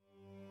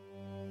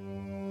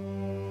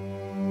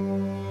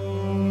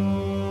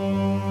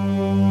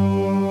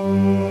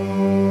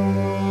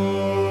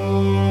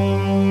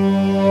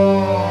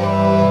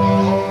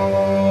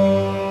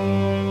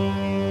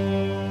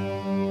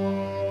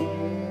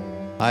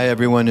Hi,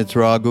 everyone. It's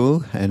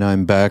Raghu, and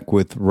I'm back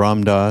with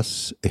Ram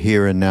Dass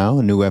Here and Now,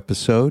 a new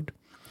episode.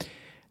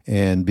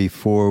 And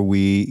before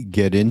we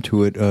get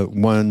into it,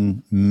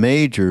 one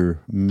major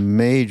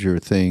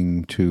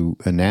thing to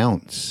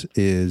announce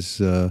is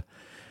the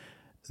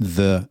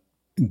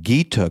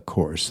Gita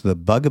course, the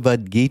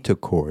Bhagavad Gita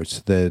course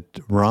that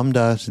Ram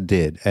Dass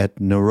did at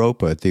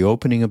Naropa, at the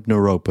opening of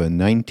Naropa in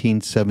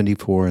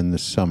 1974 in the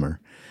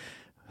summer.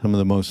 Some of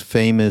the most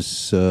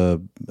famous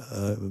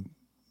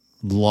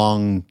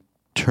long-term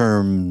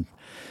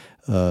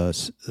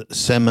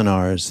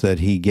seminars that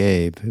he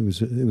gave.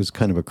 It was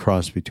kind of a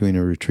cross between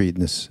a retreat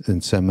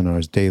and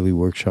seminars, daily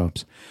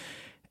workshops.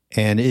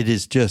 And it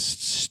is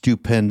just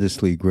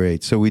stupendously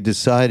great. So we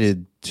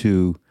decided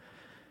to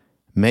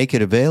make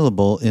it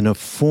available in a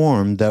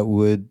form that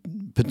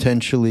would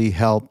potentially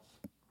help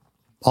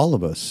all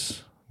of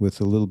us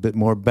with a little bit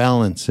more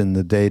balance in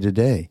the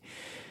day-to-day.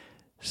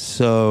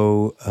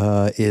 So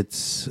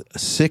it's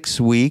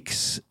 6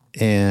 weeks,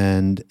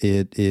 and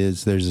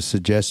there's a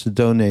suggested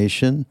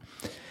donation,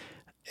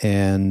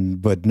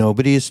 but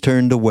nobody is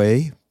turned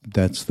away.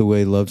 That's the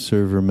way Love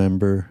Serve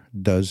Remember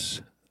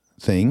does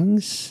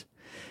things.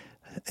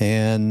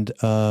 And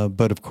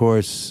but of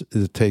course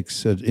it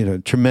takes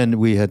tremendous.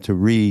 We had to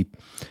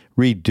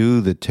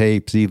redo the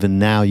tapes. Even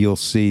now you'll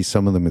see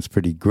some of them is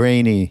pretty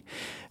grainy,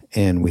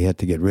 and we had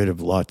to get rid of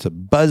lots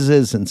of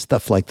buzzes and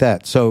stuff like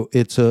that. So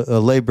it's a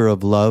labor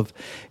of love.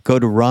 Go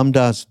to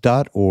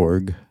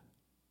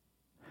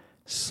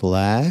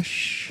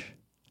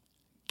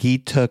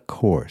ramdass.org/Gita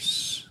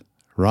course.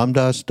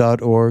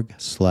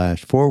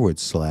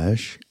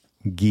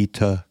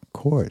 ramdass.org//Gita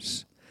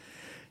course.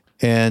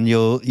 And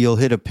you'll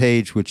hit a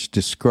page which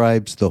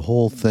describes the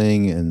whole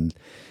thing and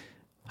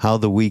how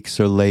the weeks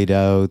are laid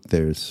out.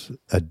 There's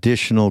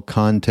additional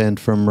content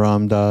from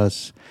Ram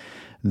Dass.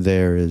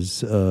 There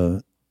is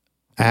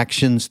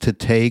actions to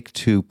take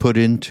to put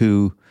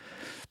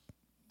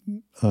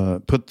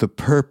the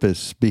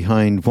purpose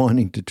behind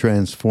wanting to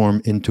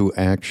transform into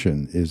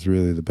action is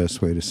really the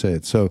best way to say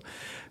it. So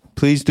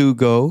please do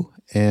go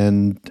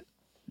and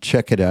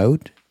check it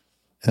out,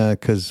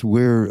 because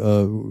we're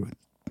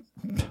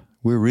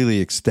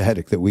really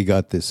ecstatic that we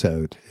got this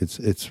out.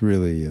 It's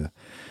really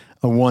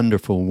a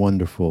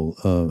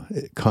wonderful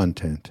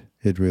content.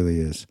 It really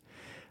is.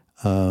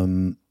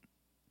 The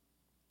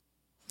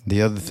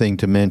other thing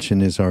to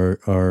mention is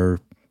our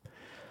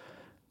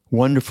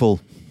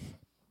wonderful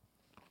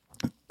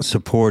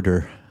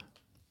supporter,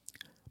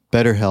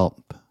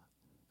 BetterHelp,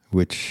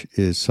 which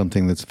is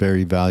something that's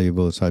very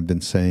valuable, as I've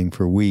been saying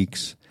for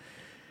weeks.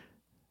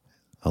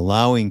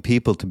 Allowing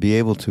people to be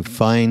able to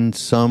find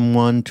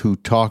someone to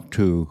talk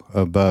to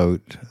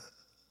about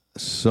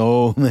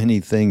so many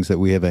things that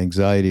we have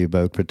anxiety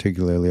about,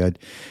 particularly.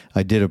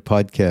 I did a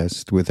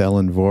podcast with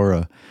Ellen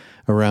Vora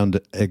around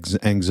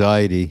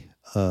anxiety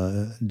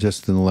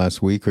just in the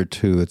last week or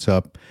two. It's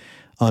up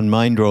on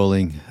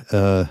Mindrolling.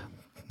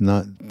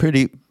 Not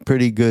pretty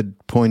good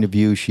point of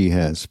view she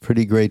has.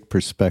 Pretty great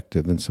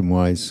perspective and some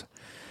wise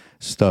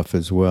stuff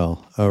as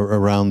well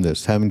around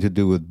this, having to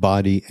do with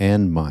body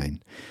and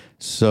mind.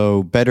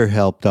 So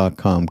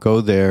betterhelp.com, go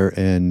there,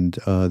 and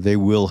they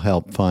will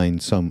help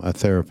find a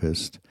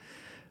therapist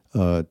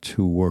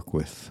to work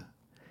with.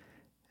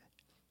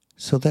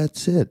 So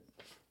that's it.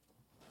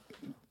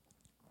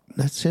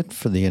 That's it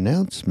for the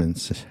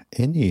announcements.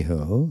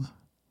 Anyhow,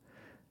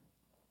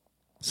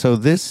 so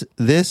this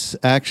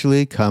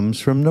actually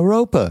comes from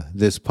Naropa,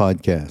 this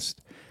podcast.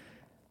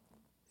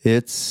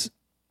 It's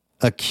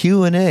a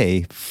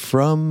Q&A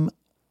from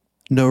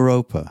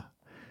Naropa.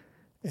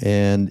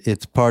 And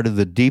it's part of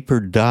the deeper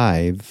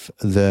dive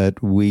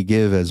that we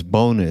give as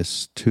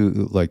bonus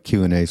to like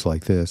Q&As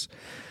like this,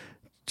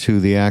 to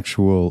the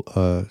actual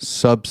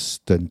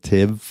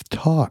substantive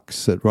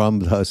talks that Ram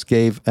Dass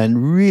gave,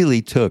 and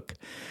really took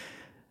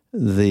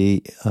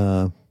the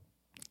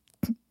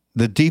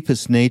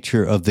deepest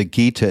nature of the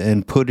Gita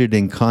and put it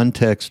in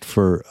context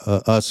for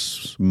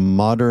us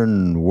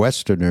modern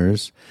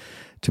Westerners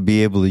to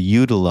be able to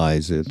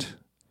utilize it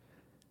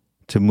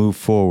to move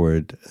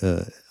forward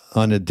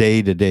on a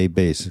day-to-day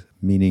basis,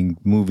 meaning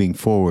moving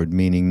forward,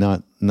 meaning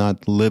not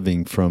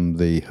living from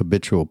the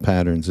habitual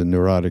patterns and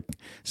neurotic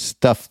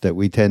stuff that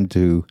we tend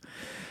to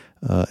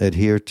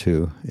adhere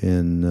to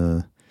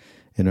in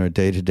our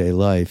day-to-day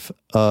life.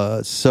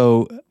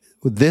 So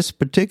this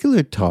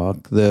particular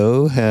talk,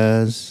 though,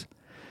 has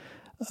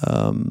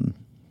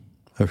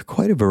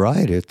quite a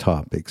variety of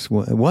topics.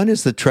 One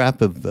is the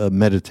trap of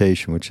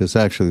meditation, which is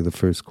actually the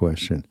first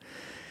question.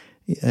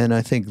 And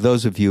I think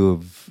those of you who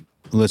have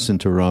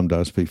listened to Ram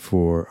Dass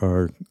before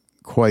are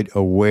quite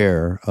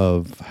aware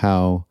of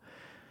how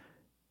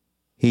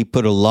he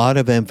put a lot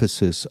of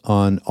emphasis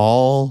on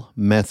all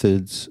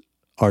methods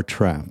are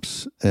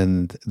traps,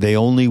 and they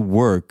only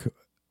work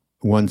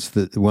once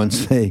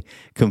they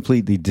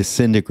completely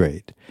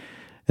disintegrate.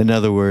 In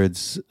other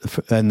words,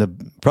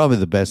 and probably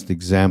the best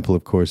example,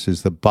 of course,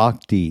 is the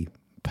bhakti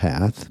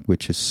path,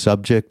 which is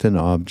subject and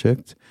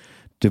object,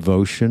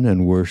 devotion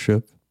and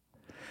worship.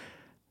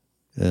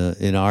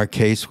 In our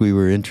case, we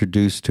were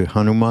introduced to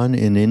Hanuman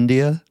in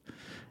India,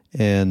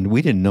 and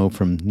we didn't know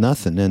from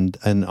nothing.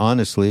 And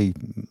honestly,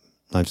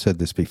 I've said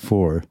this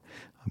before,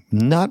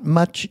 not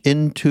much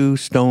into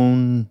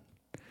stone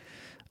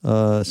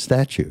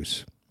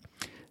statues.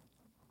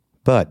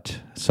 But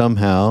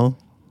somehow,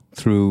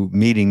 through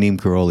meeting Neem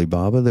Karoli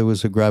Baba, there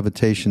was a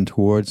gravitation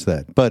towards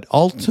that. But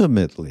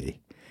ultimately,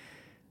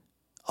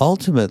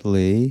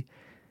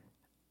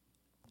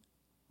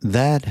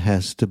 that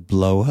has to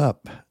blow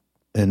up.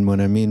 And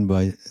what I mean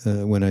by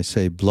when I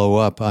say blow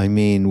up, I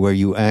mean where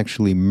you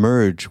actually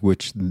merge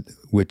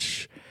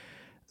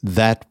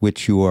that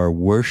which you are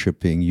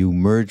worshiping, you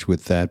merge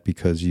with that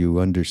because you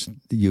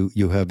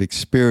have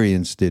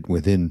experienced it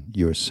within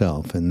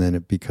yourself, and then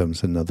it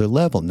becomes another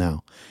level.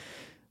 Now,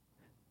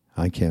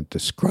 I can't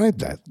describe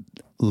that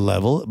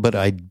level, but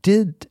I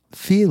did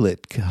feel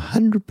it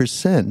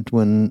 100%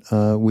 when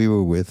we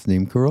were with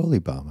Neem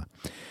Karoli Baba.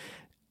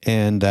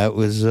 And that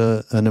was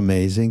an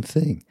amazing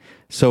thing.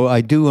 So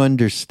I do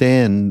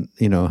understand,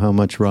 how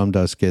much Ram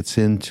Dass gets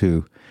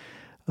into.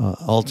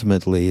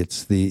 Ultimately,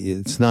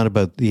 it's not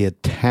about the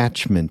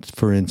attachment,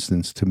 for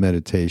instance, to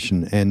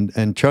meditation. And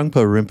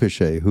Trungpa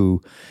Rinpoche,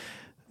 who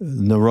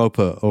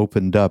Naropa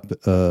opened up,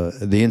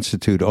 the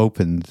Institute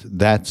opened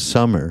that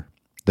summer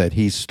that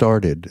he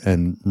started,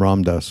 and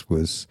Ram Dass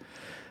was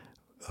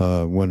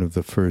one of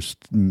the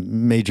first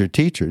major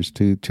teachers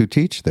to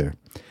teach there.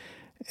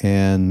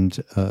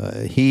 And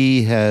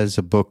he has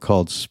a book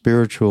called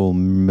Spiritual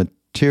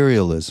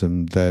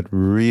Materialism that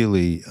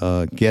really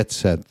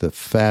gets at the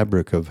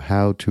fabric of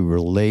how to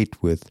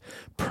relate with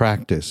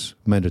practice,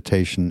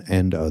 meditation,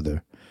 and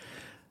other.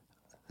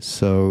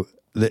 So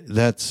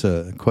that's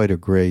quite a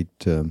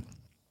great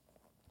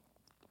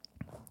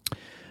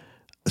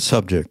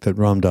subject that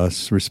Ram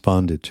Dass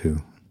responded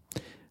to.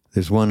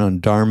 There's one on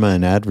Dharma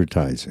and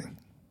advertising.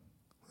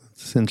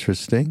 It's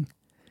interesting.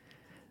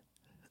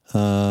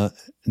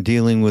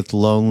 Dealing with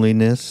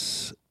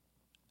loneliness,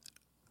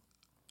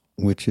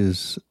 which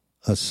is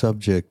a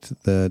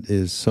subject that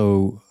is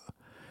so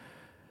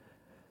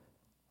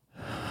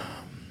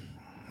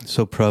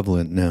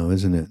prevalent now,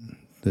 isn't it?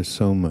 There's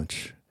so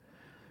much.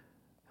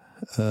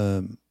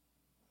 And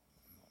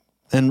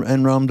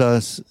Ram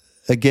Dass,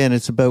 again,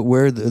 it's about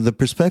where the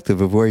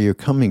perspective of where you're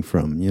coming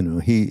from.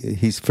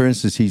 He's for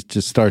instance, he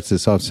just starts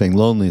this off saying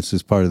loneliness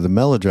is part of the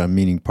melodrama,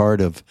 meaning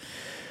part of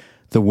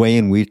the way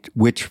in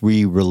which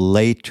we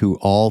relate to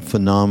all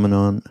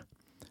phenomenon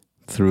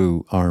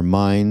through our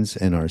minds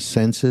and our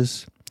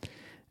senses,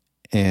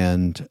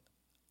 and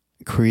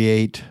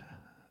create,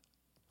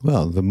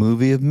 the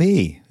movie of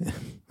me.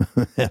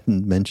 I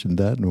haven't mentioned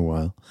that in a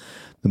while.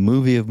 The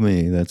movie of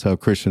me, that's how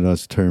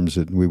Krishnadas terms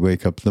it. We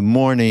wake up in the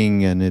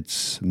morning and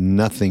it's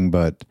nothing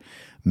but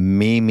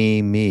me,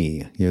 me,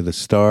 me. You're the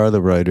star,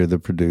 the writer, the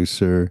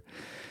producer,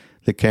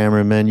 the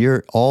cameraman.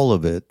 You're all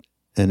of it,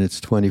 and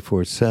it's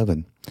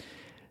 24/7.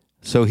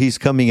 So he's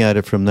coming at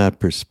it from that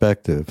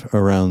perspective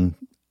around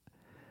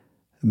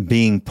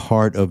being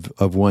part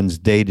of one's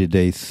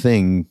day-to-day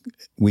thing.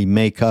 We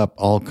make up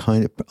all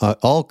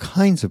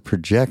kinds of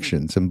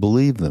projections and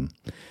believe them.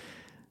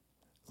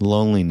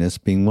 Loneliness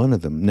being one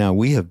of them. Now,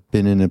 we have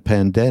been in a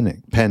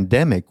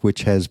pandemic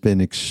which has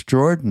been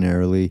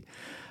extraordinarily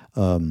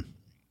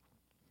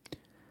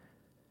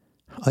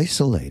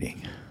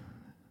isolating.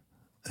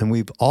 And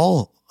we've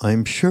all,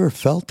 I'm sure,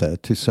 felt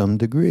that to some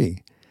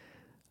degree.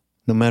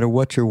 No matter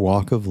what your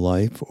walk of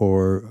life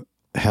or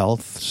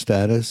health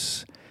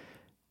status,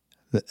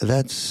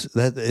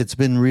 it's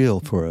been real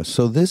for us.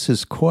 So this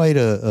is quite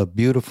a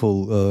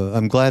beautiful,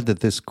 I'm glad that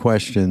this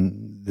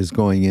question is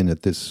going in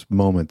at this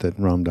moment that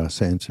Ram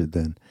Dass answered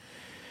then.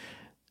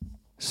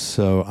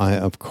 So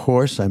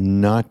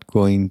I'm not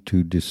going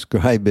to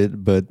describe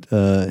it, but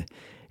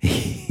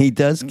he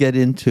does get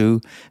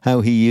into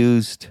how he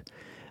used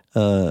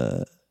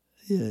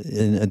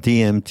in a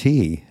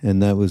DMT,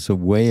 and that was a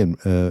way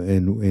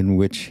in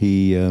which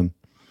he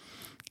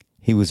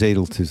was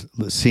able to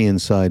see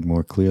inside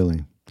more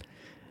clearly.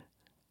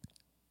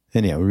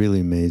 Anyhow, really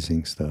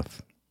amazing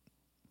stuff.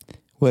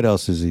 What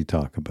else does he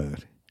talk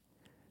about?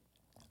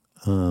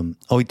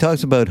 He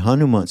talks about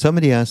Hanuman.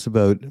 Somebody asked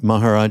about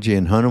Maharaji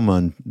and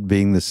Hanuman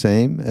being the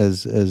same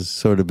as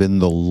sort of in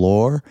the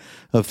lore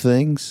of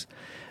things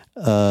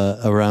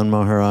around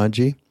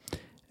Maharaji.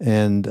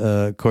 And,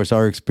 of course,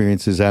 our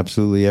experience is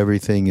absolutely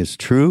everything is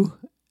true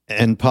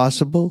and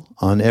possible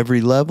on every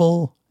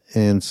level.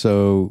 And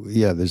so,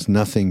 there's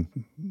nothing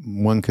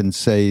one can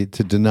say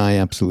to deny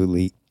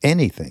absolutely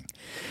anything.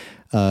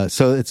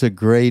 So it's a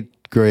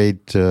great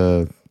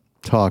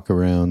talk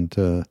around,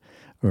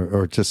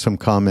 or just some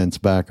comments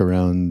back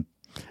around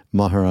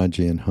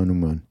Maharaji and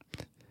Hanuman.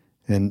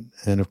 And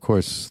of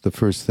course, the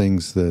first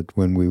things that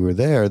when we were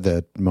there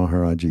that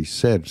Maharaji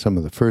said, some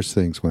of the first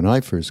things when I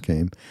first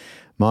came,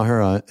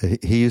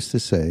 he used to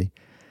say,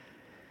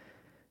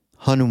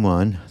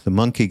 Hanuman, the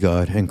monkey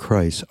god, and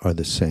Christ are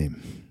the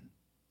same.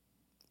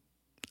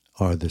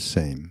 Are the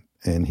same.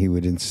 And he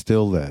would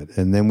instill that.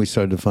 And then we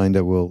started to find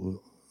out,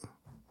 well,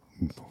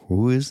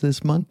 who is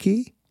this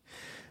monkey?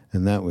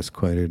 And that was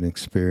quite an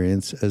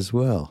experience as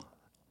well.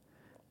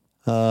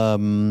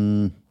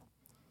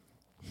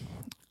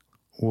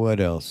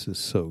 What else is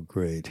so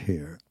great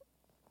here?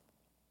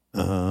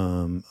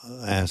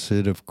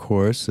 Acid, of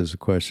course. There's a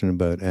question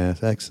about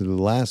acid. Actually,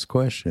 the last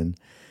question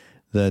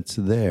that's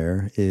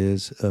there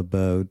is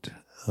about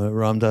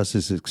Ram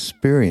Dass's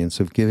experience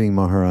of giving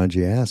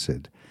Maharaji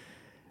acid.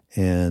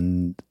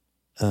 And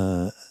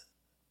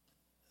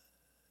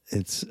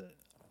it's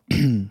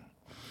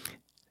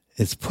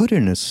it's put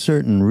in a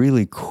certain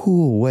really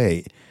cool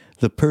way.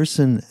 The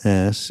person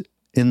asks,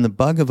 in the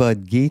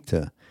Bhagavad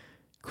Gita,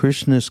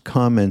 Krishna's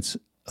comments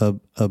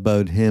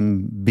about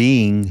him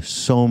being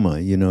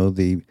Soma,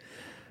 the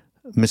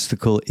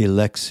mystical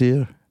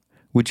elixir.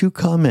 Would you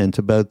comment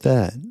about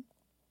that?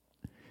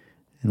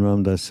 And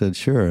Ram Dass said,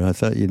 sure, I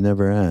thought you'd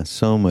never ask.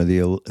 Soma, the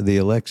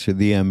elixir,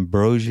 the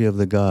ambrosia of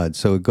the gods.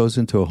 So it goes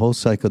into a whole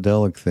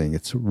psychedelic thing.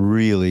 It's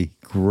really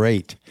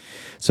great.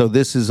 So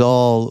this is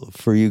all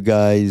for you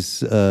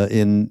guys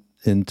in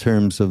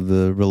terms of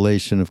the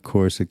relation, of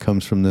course. It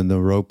comes from the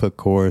Naropa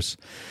course,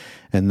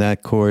 and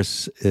that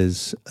course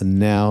is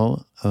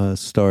now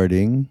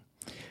starting.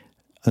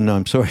 No,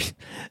 I'm sorry.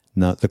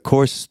 No, the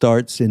course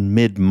starts in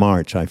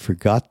mid-March. I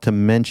forgot to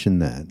mention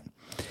that.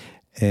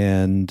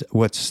 And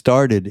what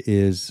started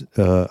is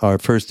our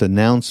first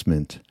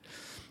announcement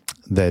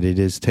that it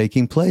is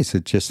taking place.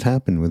 It just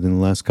happened within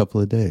the last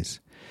couple of days.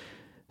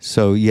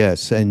 So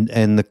yes,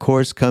 and the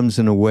course comes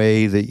in a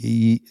way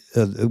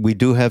that we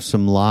do have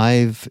some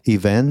live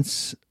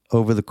events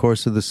over the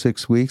course of the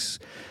 6 weeks.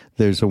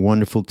 There's a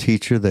wonderful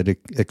teacher that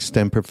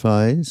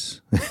extemporizes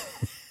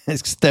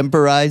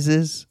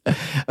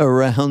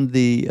around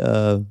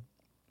the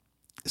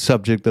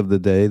subject of the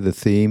day, the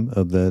theme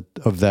of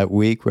that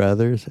week,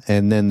 rather.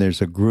 And then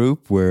there's a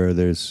group where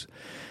there's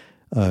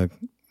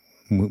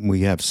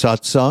we have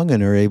satsang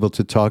and are able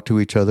to talk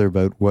to each other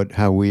about what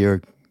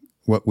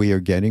we are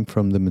getting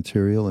from the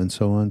material and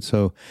so on.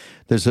 So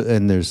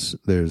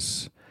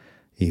there's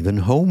even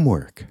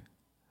homework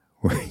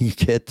where you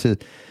get to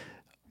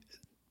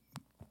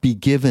be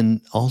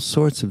given all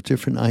sorts of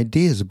different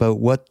ideas about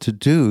what to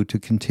do to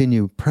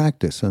continue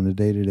practice on a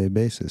day-to-day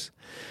basis.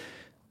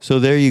 So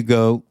there you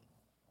go.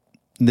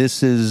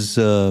 This is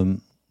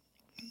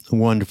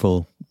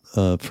wonderful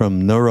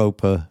from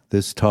Naropa,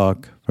 this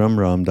talk from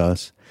Ram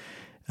Dass,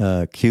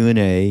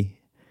 Q&A,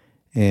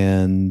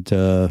 and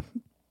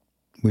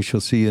we shall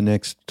see you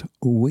next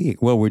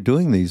week. Well, we're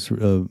doing these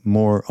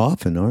more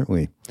often, aren't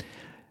we?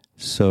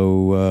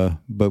 So,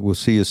 but we'll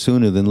see you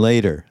sooner than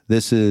later.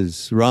 This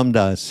is Ram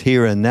Dass,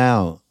 Here and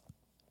Now,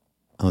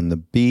 on the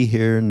Be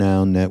Here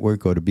Now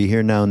Network. Go to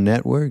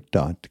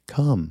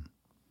BeHereNowNetwork.com.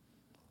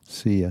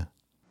 See ya.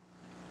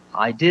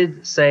 I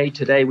did say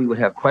today we would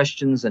have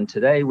questions, and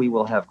today we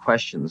will have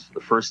questions for the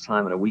first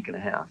time in a week and a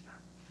half.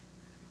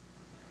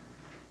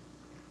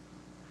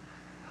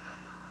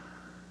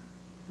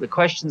 The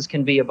questions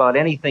can be about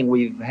anything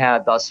we've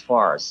had thus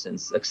far,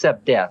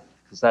 except death,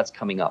 because that's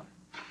coming up.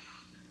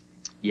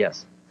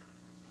 Yes.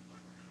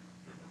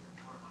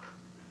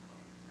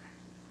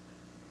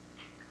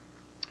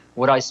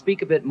 Would I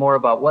speak a bit more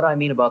about what I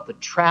mean about the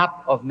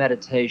trap of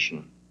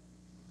meditation?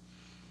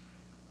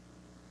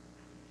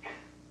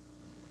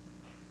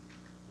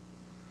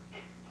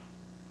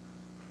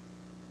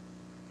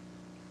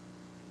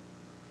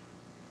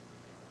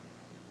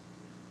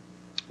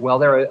 Well,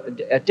 there are,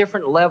 at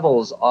different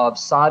levels of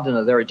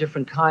sadhana, there are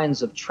different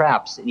kinds of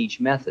traps in each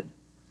method.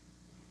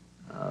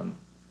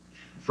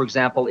 For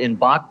example, in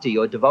bhakti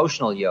or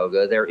devotional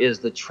yoga, there is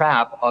the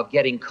trap of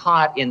getting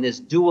caught in this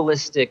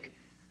dualistic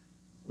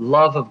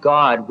love of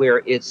God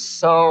where it's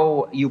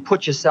so, you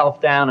put yourself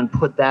down and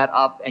put that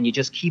up and you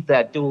just keep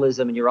that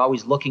dualism and you're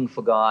always looking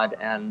for God,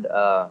 and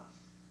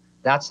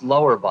that's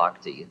lower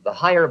bhakti. The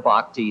higher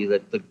bhakti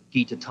that the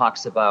Gita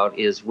talks about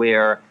is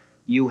where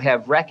you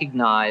have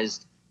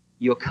recognized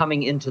you're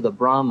coming into the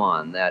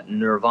Brahman, that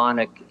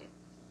nirvanic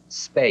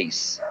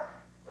space.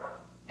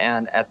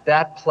 And at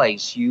that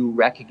place, you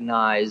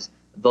recognize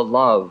the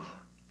love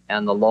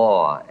and the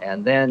law,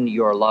 and then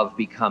your love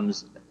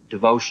becomes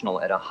devotional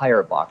at a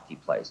higher bhakti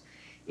place.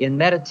 In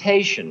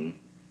meditation,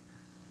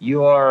 you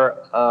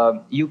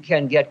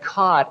can get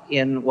caught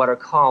in what are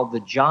called the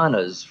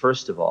jhanas,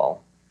 first of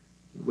all,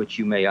 which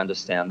you may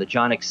understand, the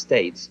jhanic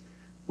states,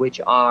 which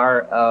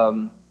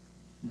are,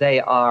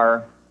 they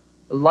are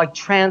like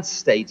trance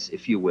states,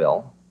 if you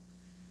will,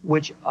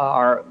 which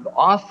are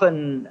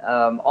often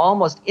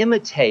almost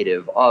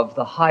imitative of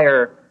the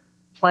higher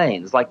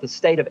planes, like the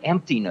state of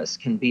emptiness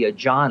can be a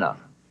jhana.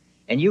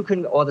 And you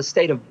can, or the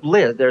state of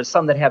bliss, there's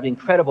some that have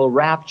incredible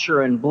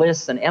rapture and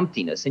bliss and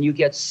emptiness, and you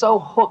get so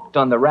hooked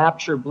on the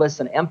rapture, bliss,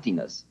 and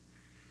emptiness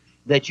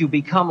that you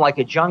become like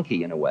a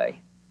junkie in a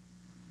way.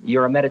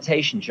 You're a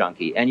meditation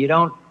junkie, and you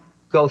don't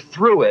go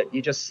through it,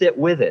 you just sit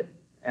with it.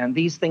 And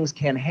these things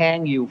can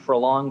hang you for a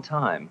long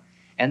time.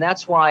 And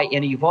that's why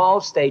in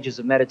evolved stages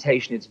of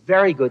meditation, it's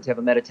very good to have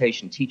a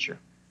meditation teacher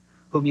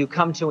whom you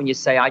come to and you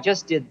say, I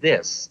just did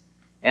this.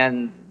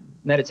 And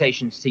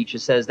meditation teacher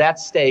says,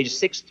 that's stage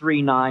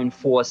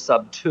 6394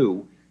 sub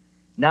 2.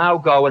 now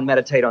go and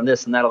meditate on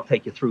this, and that'll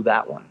take you through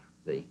that one.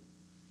 See?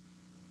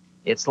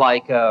 It's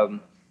like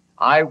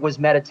I was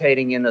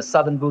meditating in the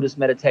Southern Buddhist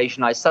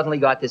meditation. I suddenly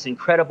got this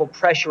incredible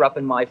pressure up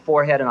in my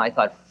forehead, and I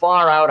thought,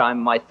 far out,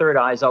 my third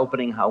eye's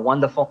opening, how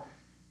wonderful.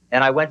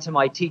 And I went to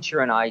my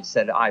teacher, and I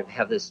said, I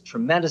have this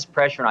tremendous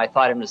pressure, and I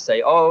thought him to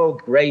say, oh,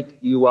 great,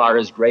 you are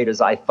as great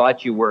as I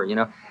thought you were, you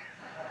know.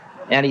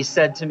 And he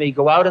said to me,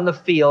 go out in the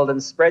field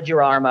and spread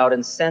your arm out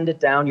and send it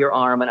down your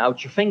arm and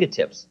out your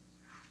fingertips.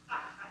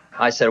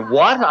 I said,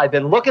 what? I've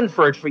been looking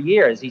for it for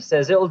years. He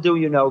says, it'll do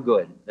you no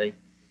good.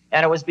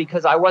 And it was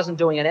because I wasn't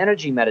doing an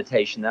energy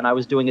meditation then. I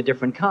was doing a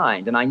different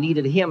kind. And I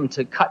needed him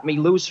to cut me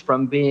loose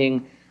from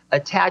being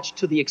attached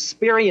to the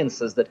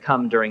experiences that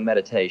come during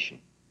meditation.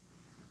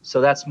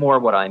 So that's more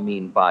what I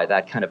mean by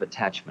that kind of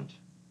attachment.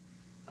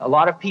 A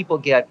lot of people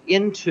get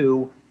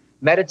into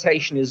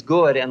meditation is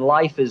good and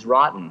life is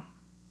rotten.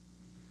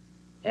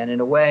 And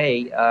in a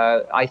way,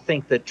 I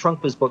think that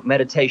Trungpa's book,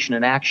 Meditation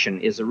in Action,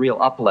 is a real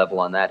up-level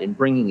on that in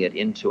bringing it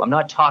into... I'm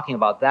not talking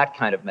about that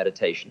kind of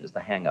meditation as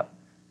the hang-up.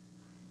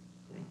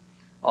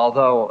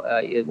 Although,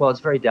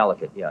 it's very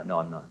delicate. Yeah, no,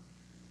 I'm not.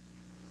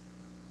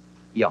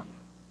 Yeah.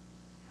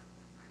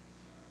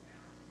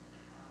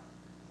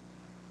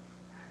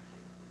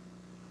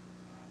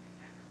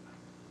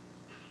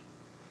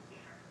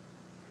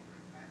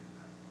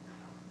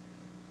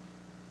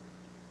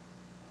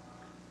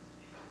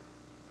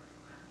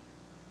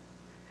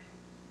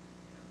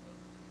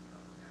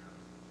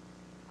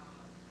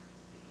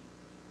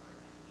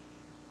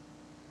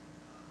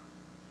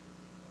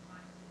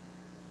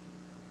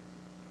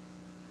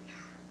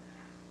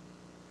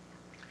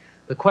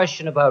 The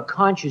question about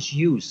conscious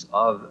use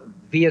of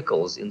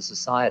vehicles in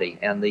society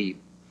and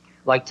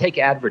like take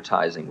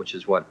advertising, which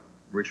is what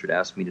Richard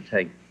asked me to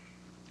take.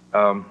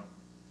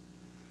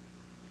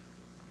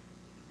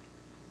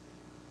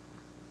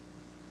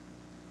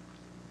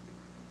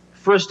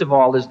 First of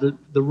all is the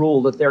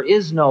rule that there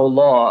is no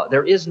law,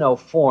 there is no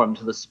form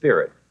to the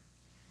spirit.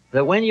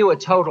 That when you are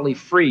totally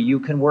free, you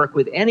can work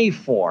with any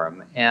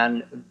form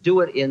and do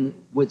it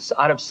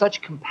out of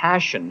such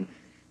compassion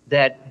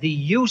that the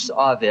use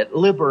of it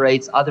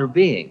liberates other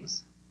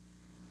beings.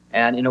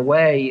 And in a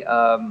way,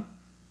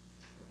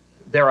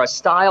 there are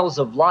styles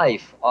of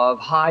life of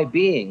high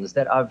beings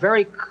that are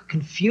very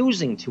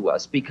confusing to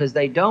us because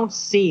they don't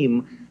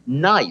seem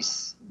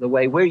nice the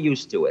way we're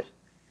used to it.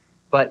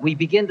 But we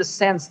begin to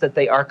sense that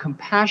they are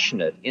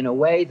compassionate in a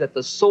way that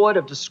the sword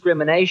of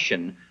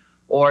discrimination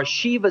or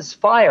Shiva's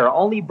fire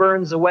only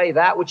burns away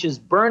that which is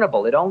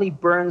burnable. It only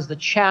burns the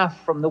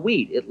chaff from the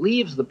wheat. It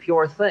leaves the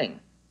pure thing,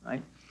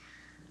 right?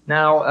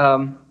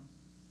 Now,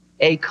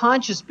 a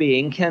conscious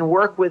being can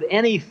work with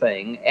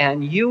anything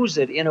and use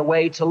it in a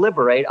way to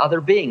liberate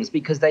other beings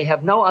because they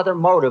have no other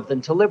motive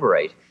than to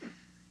liberate.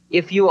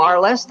 If you are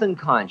less than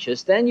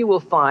conscious, then you will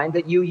find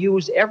that you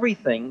use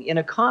everything in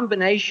a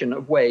combination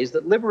of ways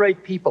that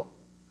liberate people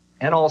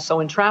and also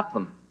entrap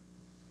them.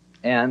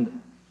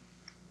 And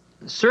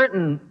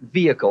certain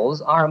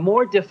vehicles are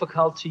more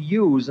difficult to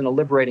use in a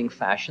liberating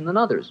fashion than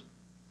others.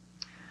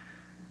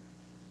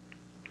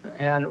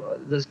 And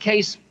the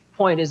case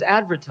point is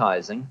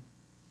advertising,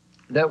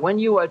 that when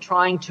you are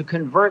trying to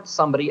convert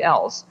somebody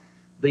else,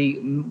 the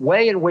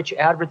way in which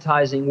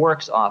advertising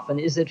works often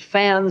is it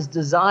fans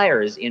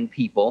desires in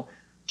people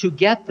to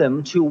get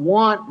them to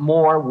want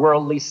more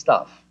worldly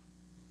stuff.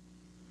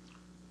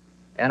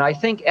 And I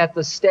think at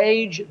the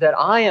stage that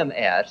I am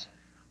at,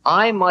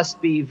 I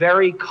must be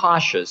very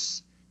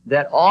cautious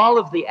that all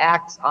of the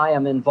acts I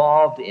am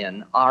involved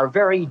in are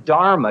very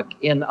dharmic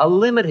in a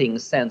limiting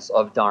sense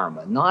of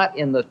dharma, not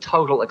in the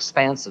total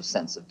expansive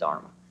sense of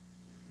dharma.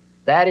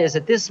 That is,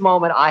 at this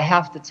moment, I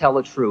have to tell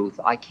the truth.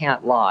 I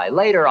can't lie.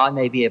 Later, I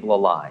may be able to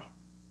lie.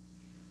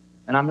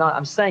 And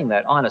I'm saying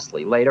that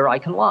honestly. Later, I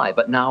can lie,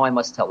 but now I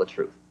must tell the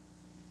truth.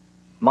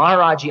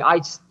 Maharaji, I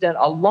spent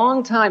a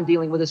long time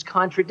dealing with this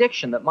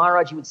contradiction that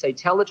Maharaji would say,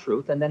 tell the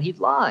truth, and then he'd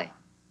lie.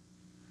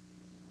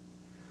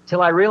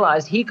 Till I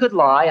realized he could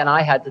lie and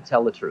I had to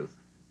tell the truth.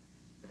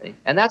 Okay?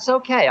 And that's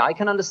okay. I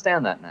can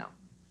understand that now.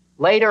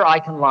 Later, I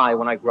can lie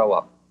when I grow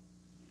up.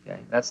 Okay?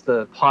 That's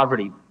the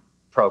poverty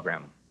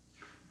program.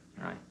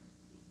 All right.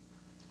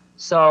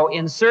 So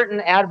in certain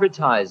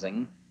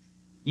advertising,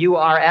 you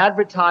are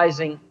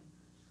advertising,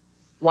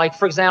 like,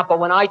 for example,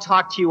 when I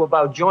talk to you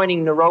about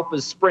joining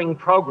Naropa's spring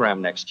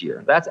program next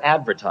year, that's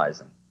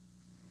advertising.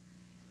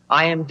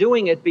 I am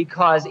doing it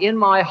because in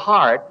my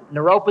heart,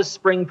 Naropa's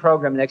spring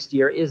program next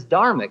year is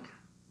dharmic.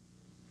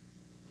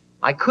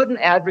 I couldn't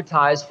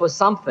advertise for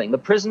something. The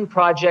prison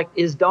project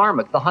is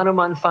dharmic. The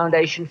Hanuman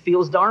Foundation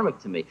feels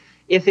dharmic to me.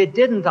 If it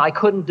didn't, I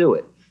couldn't do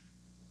it.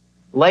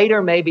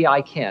 Later, maybe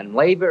I can.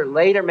 Later,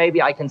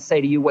 maybe I can say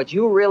to you, what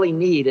you really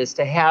need is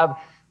to have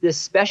this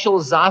special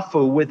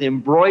zafu with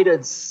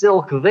embroidered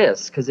silk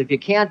this, because if you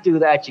can't do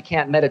that, you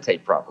can't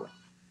meditate properly.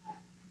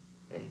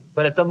 Okay?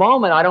 But at the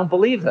moment, I don't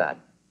believe that.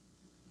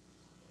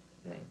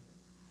 Okay?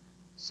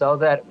 So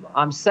that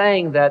I'm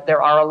saying that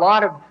there are a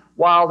lot of,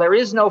 while there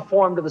is no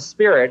form to the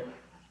spirit,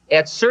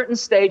 At certain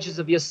stages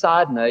of your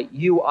sadhana,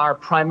 you are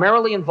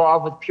primarily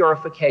involved with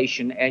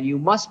purification, and you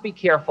must be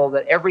careful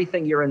that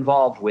everything you're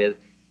involved with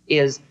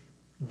is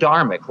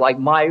dharmic. Like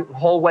my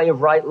whole way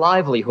of right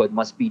livelihood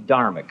must be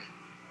dharmic.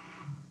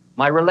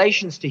 My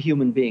relations to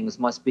human beings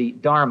must be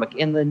dharmic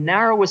in the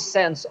narrowest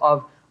sense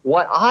of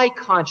what I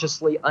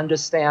consciously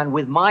understand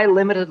with my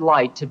limited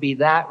light to be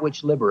that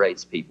which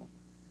liberates people.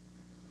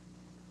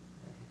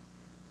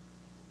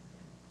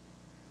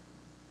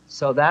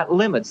 So that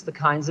limits the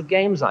kinds of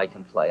games I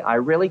can play. I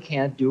really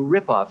can't do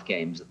rip-off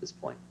games at this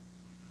point.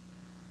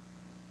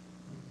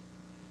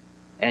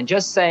 And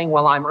just saying,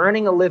 well, I'm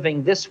earning a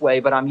living this way,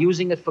 but I'm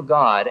using it for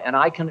God, and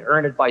I can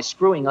earn it by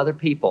screwing other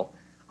people,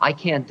 I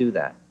can't do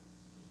that.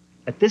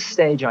 At this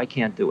stage, I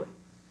can't do it.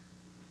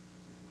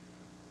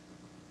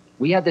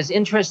 We had this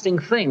interesting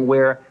thing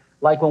where,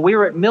 like when we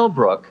were at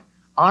Millbrook,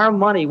 our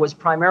money was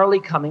primarily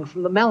coming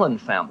from the Mellon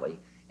family.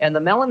 And the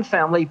Mellon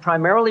family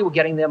primarily were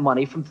getting their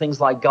money from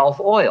things like Gulf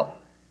Oil,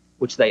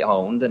 which they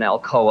owned, and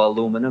Alcoa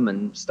aluminum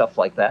and stuff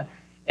like that.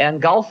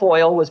 And Gulf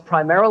Oil was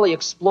primarily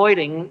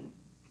exploiting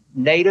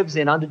natives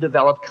in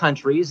underdeveloped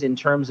countries in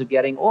terms of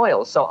getting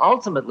oil. So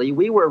ultimately,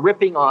 we were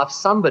ripping off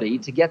somebody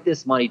to get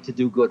this money to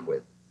do good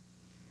with.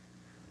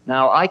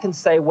 Now, I can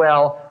say,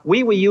 well,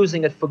 we were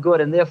using it for good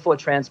and therefore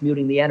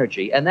transmuting the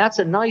energy. And that's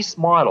a nice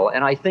model,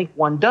 and I think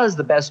one does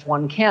the best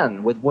one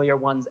can with where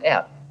one's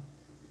at.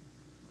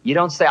 You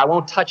don't say, I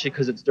won't touch it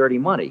because it's dirty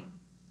money.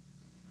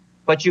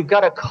 But you've got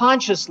to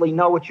consciously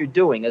know what you're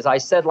doing. As I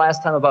said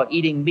last time about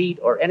eating meat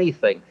or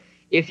anything,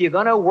 if you're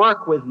going to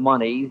work with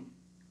money,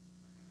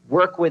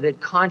 work with it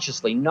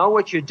consciously. Know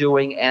what you're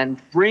doing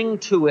and bring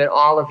to it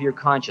all of your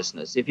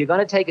consciousness. If you're going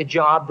to take a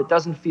job that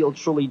doesn't feel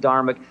truly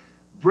dharmic,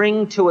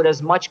 bring to it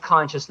as much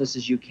consciousness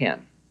as you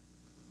can.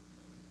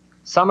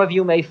 Some of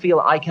you may feel,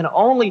 I can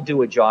only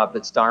do a job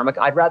that's dharmic.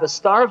 I'd rather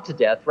starve to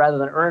death rather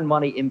than earn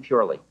money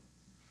impurely.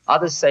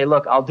 Others say,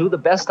 look, I'll do the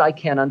best I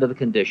can under the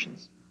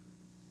conditions.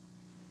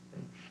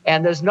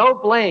 And there's no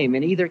blame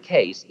in either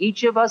case.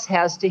 Each of us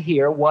has to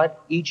hear what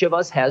each of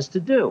us has to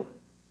do.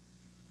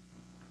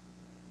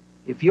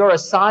 If you're a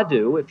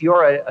sadhu, if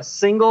you're a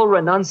single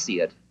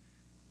renunciate,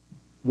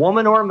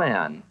 woman or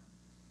man,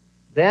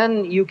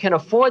 then you can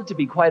afford to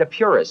be quite a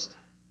purist,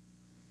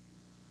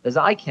 as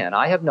I can.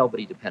 I have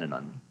nobody dependent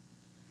on me.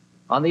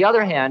 On the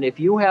other hand, if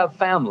you have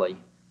family,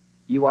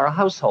 you are a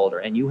householder,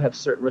 and you have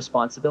certain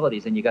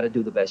responsibilities, and you got to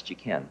do the best you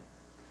can.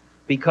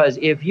 Because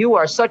if you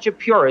are such a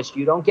purist,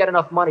 you don't get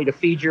enough money to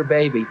feed your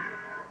baby,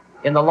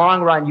 in the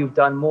long run, you've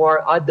done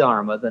more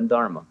adharma than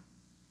dharma.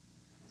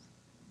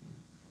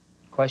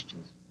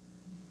 Questions?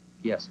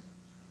 Yes.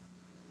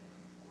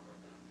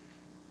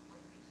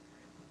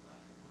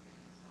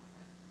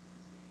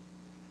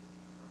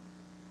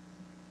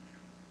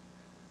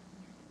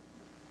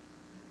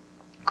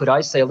 Could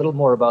I say a little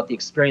more about the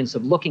experience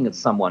of looking at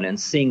someone and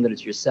seeing that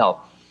it's yourself?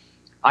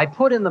 I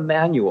put in the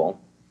manual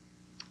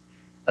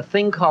a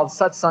thing called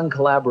satsang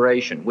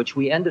collaboration, which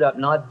we ended up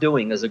not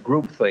doing as a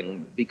group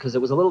thing because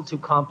it was a little too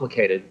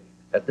complicated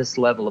at this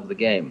level of the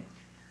game.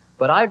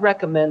 But I'd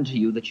recommend to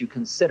you that you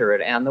consider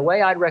it, and the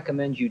way I'd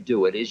recommend you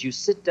do it is you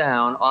sit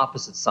down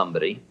opposite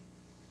somebody.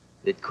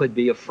 It could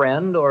be a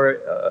friend or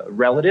a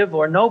relative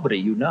or nobody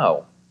you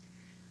know.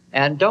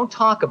 And don't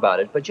talk about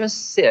it, but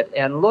just sit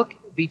and look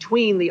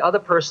between the other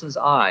person's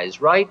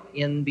eyes, right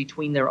in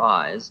between their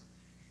eyes.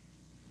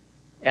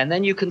 And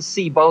then you can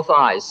see both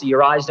eyes, so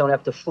your eyes don't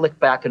have to flick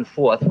back and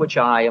forth. Which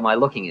eye am I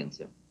looking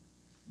into?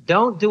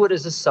 Don't do it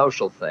as a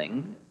social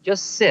thing.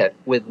 Just sit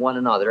with one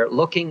another,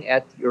 looking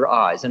at your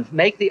eyes, and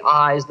make the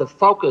eyes the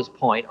focus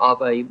point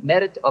of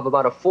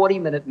about a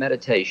 40-minute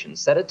meditation.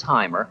 Set a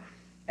timer,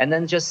 and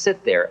then just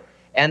sit there.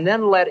 And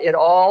then let it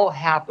all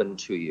happen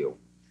to you.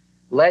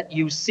 Let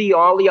you see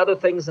all the other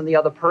things in the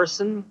other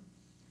person.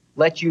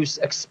 Let you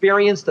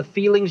experience the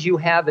feelings you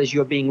have as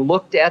you're being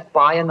looked at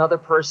by another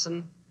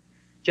person.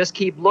 Just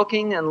keep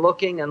looking and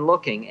looking and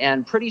looking,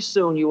 and pretty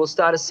soon you will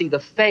start to see the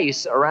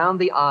face around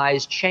the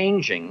eyes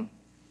changing,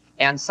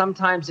 and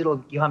sometimes it'll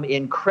become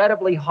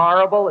incredibly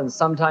horrible and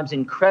sometimes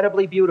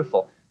incredibly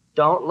beautiful.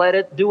 Don't let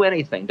it do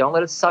anything. Don't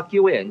let it suck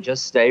you in.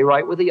 Just stay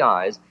right with the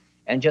eyes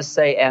and just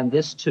say, and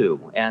this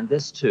too, and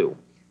this too,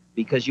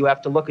 because you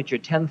have to look at your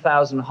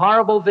 10,000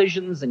 horrible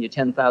visions and your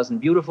 10,000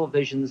 beautiful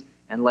visions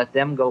and let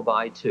them go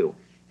by too.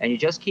 And you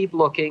just keep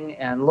looking,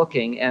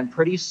 and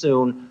pretty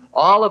soon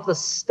all of the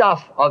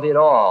stuff of it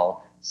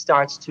all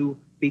starts to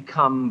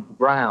become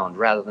ground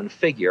rather than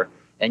figure,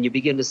 and you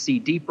begin to see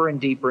deeper and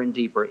deeper and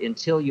deeper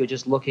until you're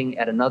just looking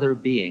at another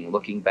being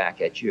looking back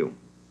at you.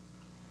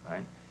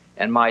 Right?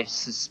 And my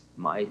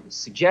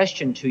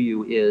suggestion to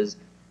you is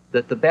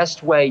that the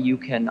best way you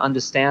can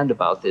understand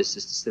about this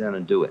is to sit down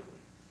and do it.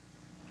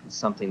 It's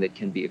something that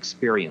can be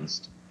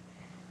experienced.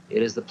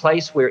 It is the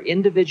place where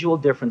individual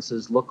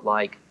differences look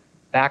like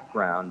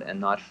background and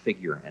not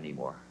figure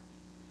anymore.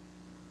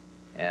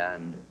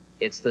 And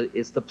it's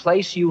the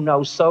place you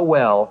know so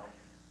well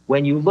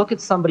when you look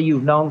at somebody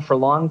you've known for a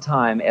long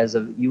time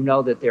you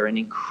know that they're an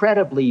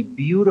incredibly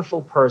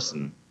beautiful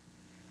person,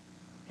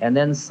 and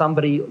then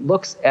somebody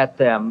looks at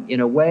them in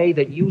a way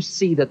that you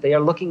see that they are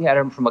looking at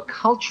them from a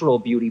cultural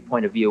beauty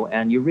point of view,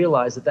 and you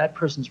realize that that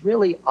person's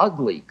really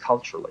ugly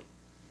culturally,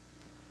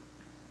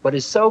 but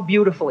is so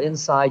beautiful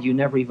inside you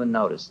never even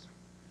noticed.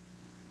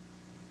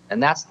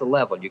 And that's the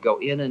level. You go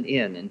in and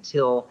in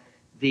until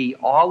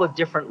all the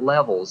different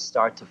levels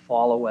start to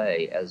fall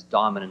away as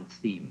dominant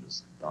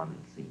themes.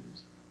 Dominant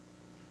themes.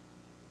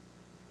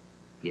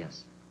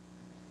 Yes.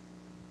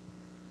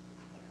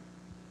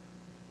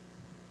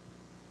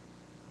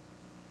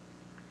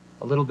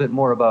 A little bit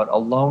more about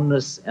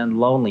aloneness and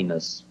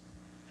loneliness.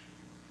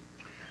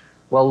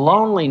 Well,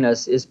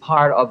 loneliness is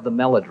part of the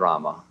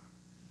melodrama.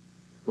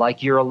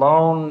 Like you're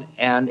alone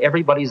and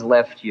everybody's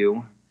left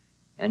you,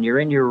 and you're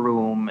in your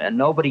room and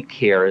nobody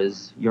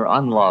cares, you're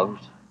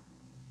unloved,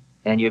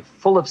 and you're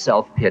full of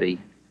self-pity,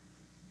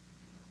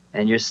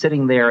 and you're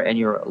sitting there and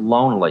you're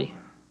lonely.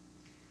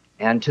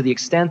 And to the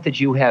extent that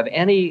you have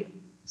any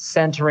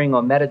centering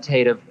or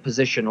meditative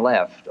position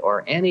left,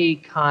 or any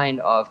kind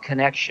of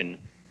connection,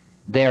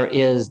 there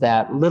is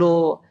that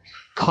little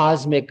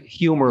cosmic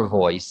humor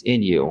voice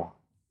in you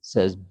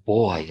says,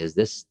 boy, is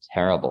this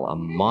terrible.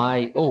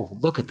 Oh,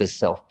 look at this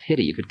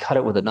self-pity. You could cut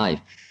it with a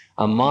knife.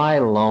 Am I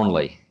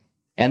lonely?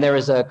 And there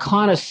is a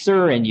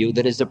connoisseur in you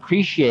that is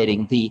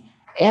appreciating the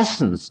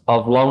essence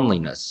of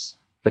loneliness,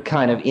 the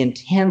kind of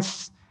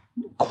intense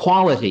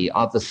quality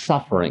of the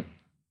suffering.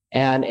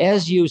 And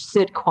as you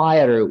sit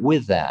quieter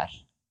with that,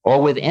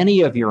 or with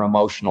any of your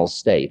emotional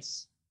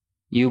states,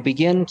 you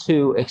begin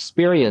to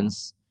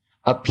experience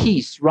a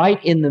peace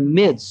right in the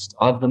midst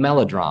of the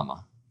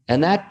melodrama.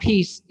 And that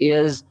peace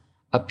is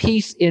a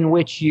peace in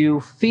which you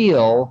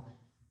feel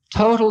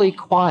totally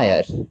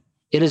quiet.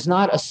 It is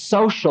not a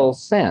social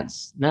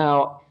sense.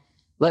 Now,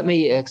 let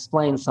me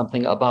explain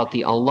something about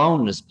the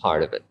aloneness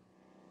part of it.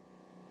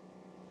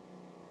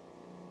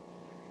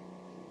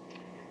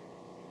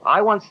 I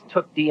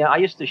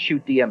used to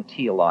shoot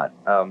DMT a lot,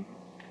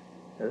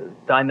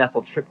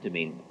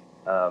 dimethyltryptamine.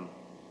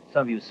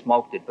 Some of you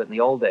smoked it, but in the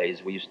old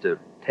days, we used to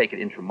take it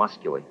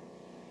intramuscularly.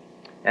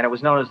 And it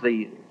was known as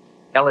the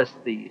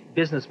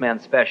businessman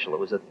special. It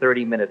was a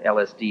 30-minute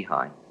LSD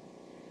high.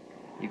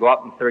 You go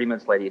up and 30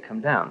 minutes later, you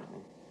come down.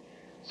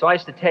 So I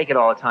used to take it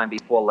all the time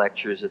before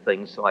lectures or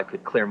things so I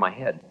could clear my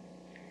head.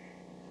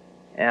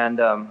 And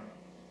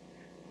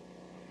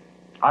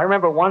I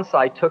remember once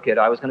I took it,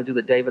 I was going to do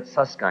the David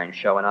Susskind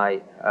show, and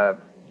I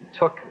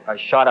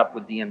shot up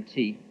with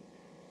DMT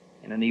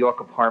in a New York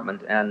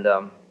apartment, and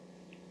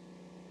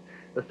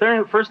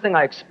the first thing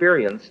I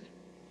experienced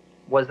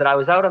was that I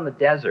was out on the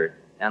desert,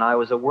 and I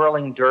was a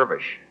whirling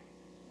dervish.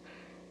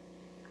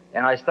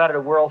 And I started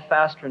to whirl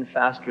faster and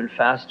faster and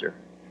faster.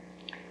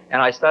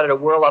 And I started to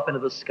whirl up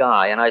into the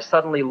sky, and I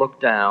suddenly looked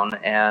down,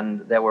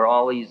 and there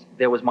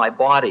was my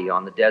body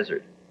on the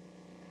desert.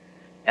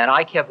 And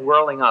I kept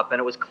whirling up, and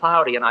it was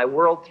cloudy, and I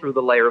whirled through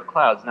the layer of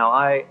clouds. Now,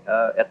 I,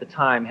 at the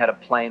time, had a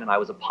plane, and I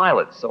was a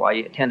pilot, so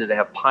I tended to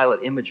have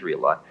pilot imagery a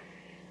lot.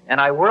 And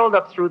I whirled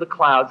up through the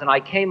clouds, and I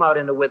came out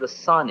into where the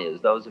sun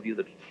is. Those of you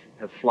that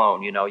have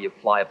flown, you know, you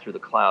fly up through the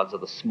clouds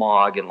of the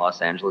smog in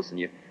Los Angeles,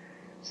 and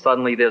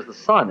suddenly there's the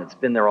sun. It's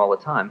been there all the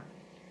time.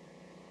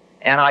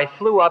 And I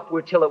flew up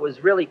till it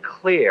was really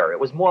clear. It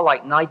was more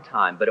like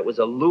nighttime, but it was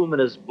a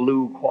luminous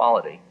blue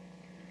quality.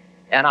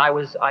 And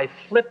I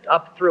flipped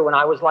up through, and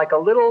I was like a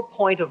little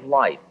point of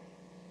light.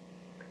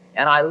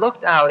 And I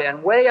looked out,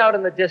 and way out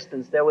in the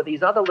distance, there were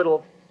these other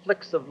little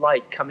flicks of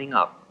light coming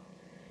up.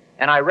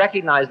 And I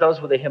recognized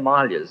those were the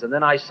Himalayas. And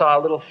then I saw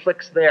little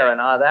flicks there, and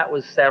that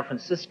was San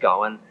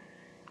Francisco. And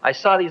I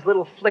saw these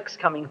little flicks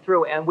coming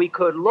through, and we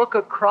could look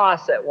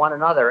across at one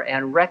another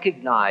and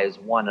recognize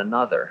one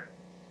another.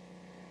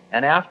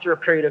 And after a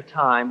period of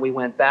time, we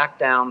went back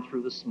down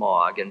through the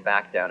smog and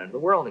back down into the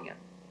world again.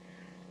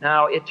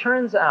 Now, it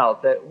turns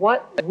out that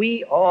what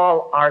we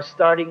all are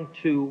starting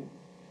to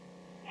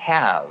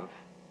have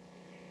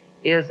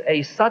is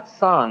a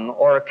satsang,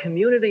 or a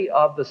community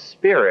of the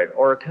spirit,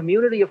 or a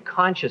community of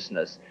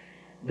consciousness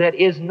that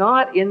is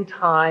not in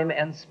time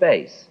and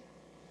space.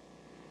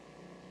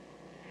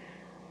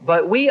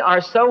 But we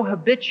are so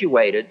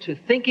habituated to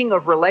thinking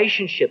of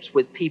relationships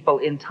with people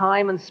in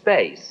time and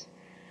space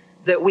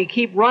that we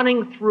keep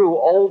running through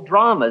old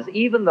dramas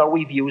even though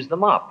we've used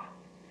them up.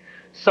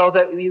 So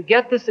that you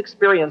get this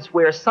experience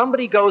where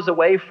somebody goes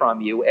away from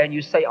you and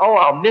you say, oh,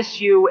 I'll miss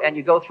you, and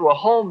you go through a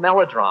whole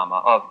melodrama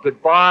of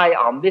goodbye,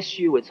 I'll miss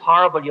you, it's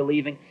horrible you're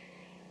leaving.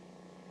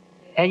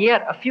 And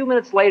yet, a few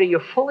minutes later, you're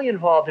fully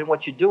involved in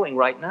what you're doing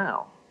right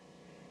now.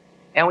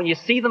 And when you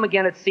see them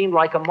again, it seemed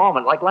like a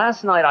moment. Like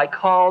last night, I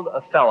called a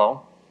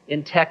fellow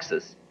in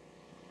Texas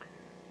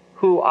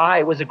who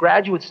I was a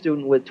graduate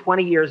student with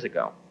 20 years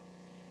ago.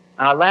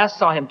 And I last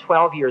saw him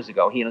 12 years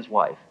ago, he and his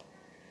wife.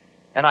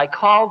 And I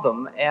called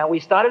them, and we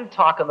started to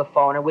talk on the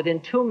phone, and within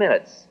 2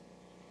 minutes,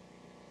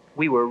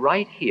 we were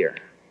right here.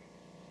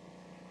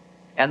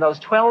 And those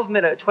 12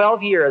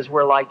 years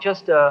were like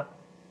just they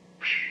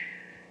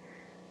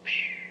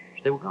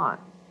were gone.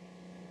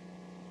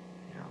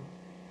 You know?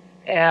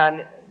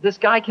 And this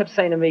guy kept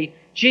saying to me,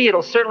 gee,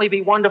 it'll certainly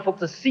be wonderful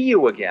to see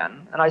you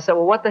again. And I said,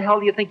 well, what the hell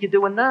do you think you're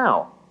doing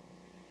now?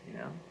 You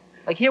know,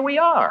 like here we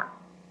are.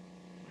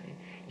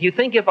 Do you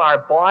think if our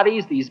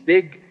bodies, these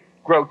big,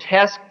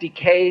 grotesque,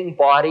 decaying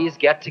bodies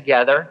get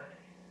together,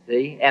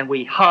 see, and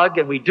we hug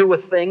and we do a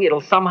thing,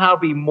 it'll somehow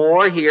be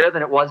more here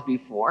than it was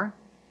before?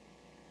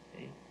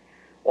 See?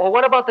 Well,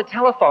 what about the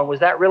telephone? Was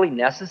that really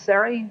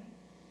necessary?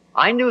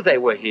 I knew they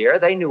were here.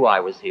 They knew I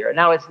was here.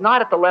 Now, it's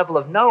not at the level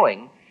of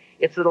knowing.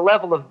 It's at the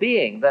level of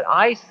being that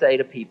I say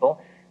to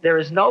people, there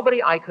is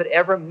nobody I could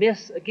ever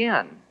miss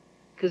again,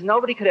 because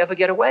nobody could ever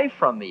get away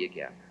from me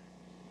again,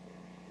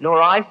 nor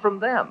I from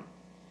them,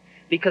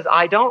 because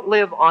I don't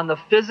live on the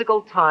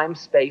physical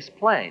time-space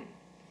plane.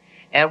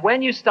 And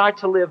when you start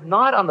to live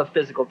not on the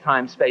physical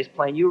time-space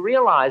plane, you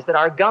realize that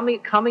our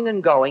coming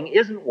and going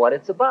isn't what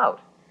it's about.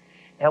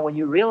 And when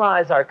you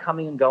realize our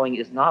coming and going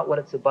is not what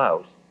it's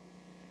about,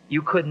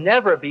 you could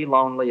never be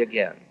lonely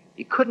again.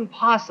 You couldn't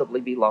possibly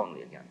be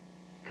lonely again.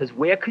 Because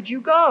where could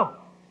you go?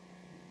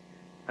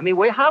 I mean,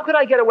 how could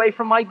I get away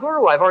from my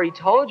guru? I've already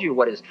told you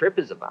what his trip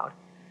is about.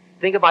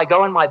 Think if I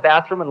go in my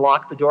bathroom and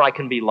lock the door, I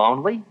can be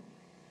lonely?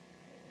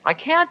 I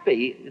can't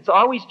be. It's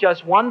always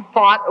just one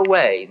thought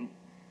away.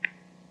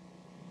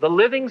 The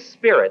living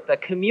spirit, the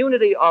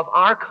community of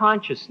our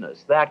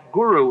consciousness, that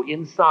guru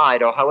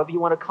inside, or however you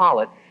want to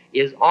call it,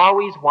 is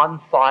always one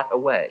thought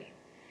away.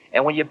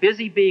 And when you're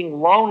busy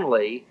being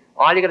lonely,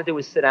 all you got to do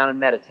is sit down and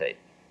meditate.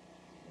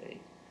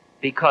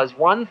 Because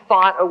one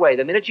thought away,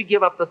 the minute you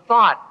give up the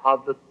thought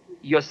of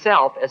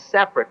yourself as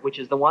separate, which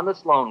is the one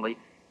that's lonely,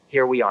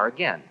 here we are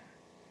again.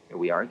 Here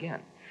we are again.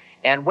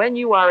 And when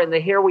you are in the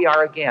here we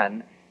are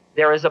again,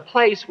 there is a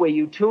place where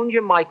you tune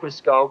your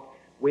microscope,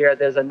 where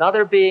there's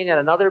another being and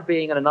another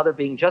being and another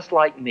being just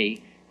like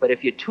me, but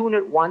if you tune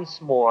it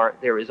once more,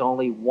 there is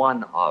only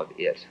one of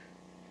it.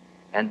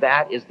 And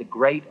that is the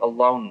great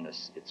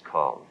aloneness, it's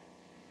called.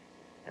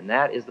 And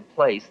that is the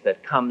place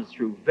that comes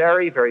through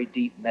very, very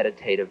deep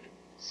meditative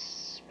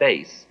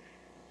space,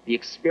 the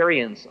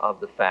experience of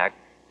the fact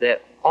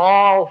that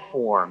all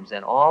forms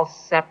and all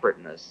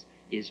separateness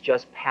is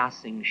just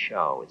passing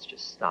show. It's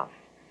just stuff.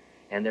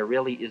 And there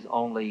really is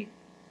only,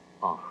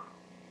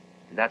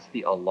 that's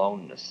the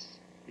aloneness,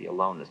 the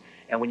aloneness.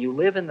 And when you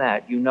live in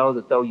that, you know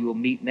that though you will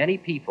meet many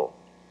people,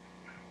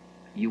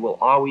 you will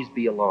always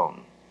be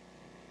alone.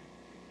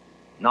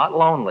 Not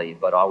lonely,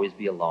 but always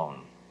be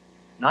alone.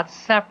 Not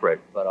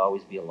separate, but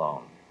always be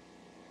alone.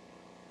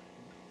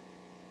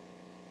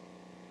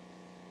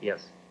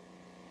 Yes?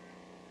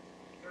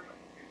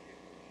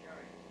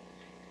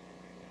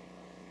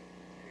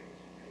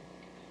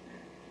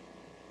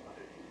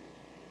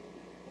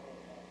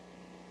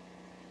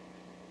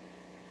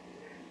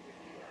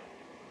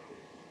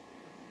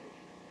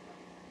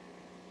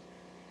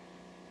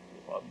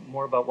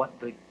 More about what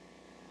the...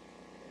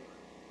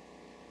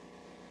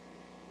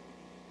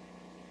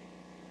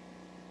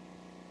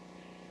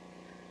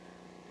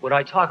 Would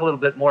I talk a little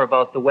bit more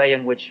about the way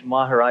in which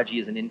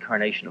Maharaji is an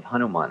incarnation of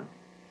Hanuman?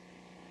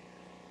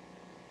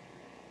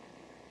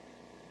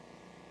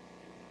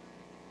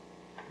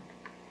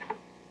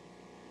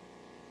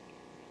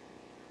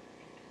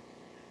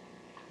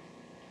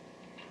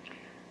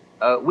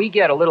 We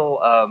get a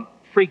little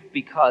freaked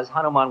because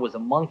Hanuman was a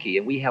monkey,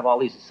 and we have all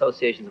these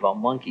associations about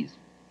monkeys.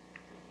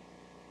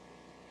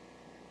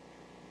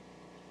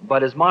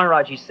 But as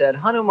Maharaji said,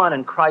 Hanuman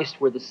and Christ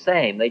were the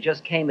same. They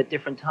just came at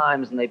different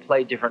times and they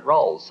played different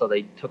roles, so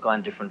they took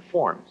on different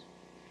forms.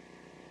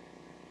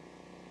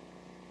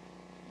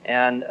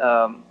 And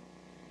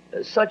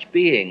such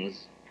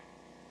beings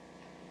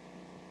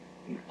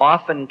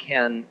often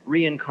can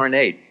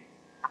reincarnate.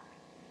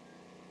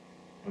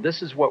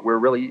 This is what we're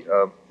really...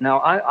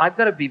 Now, I've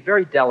got to be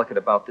very delicate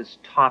about this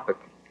topic,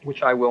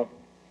 which I will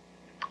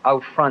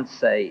out front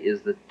say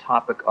is the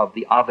topic of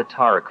the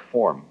avataric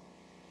form.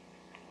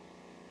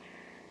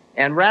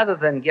 And rather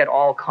than get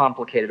all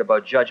complicated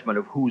about judgment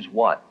of who's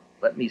what,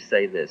 let me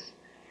say this,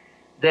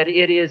 that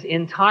it is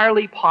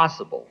entirely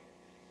possible,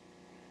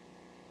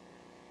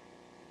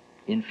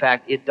 in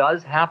fact, it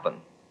does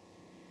happen,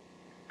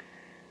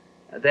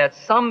 that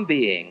some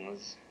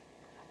beings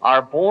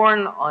are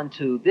born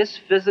onto this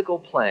physical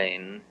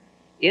plane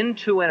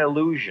into an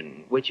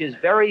illusion which is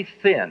very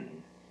thin,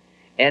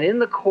 and in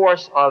the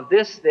course of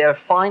this, their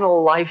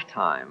final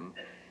lifetime,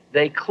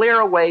 they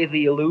clear away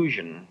the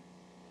illusion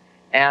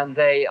and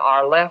they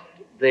are left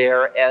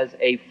there as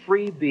a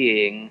free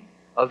being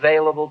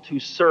available to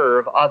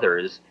serve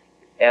others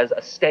as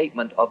a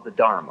statement of the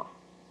Dharma.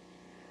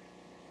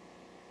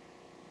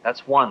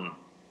 That's one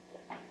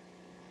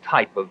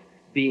type of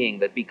being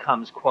that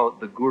becomes, quote,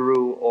 the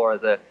guru or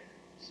the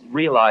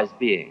realized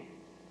being.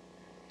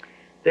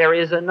 There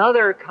is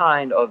another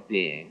kind of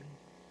being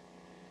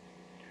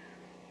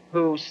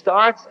who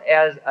starts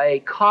as a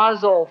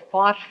causal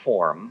thought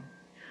form,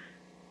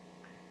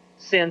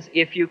 since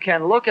if you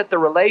can look at the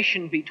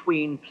relation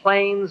between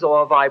planes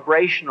or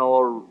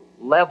vibrational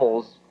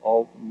levels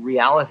or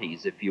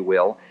realities, if you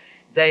will,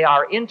 they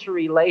are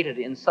interrelated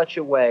in such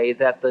a way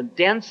that the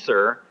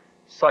denser,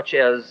 such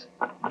as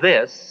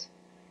this,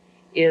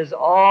 is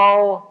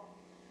all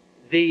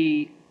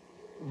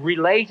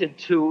related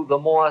to the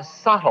more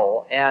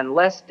subtle and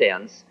less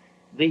dense,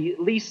 the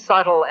least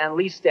subtle and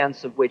least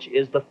dense of which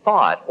is the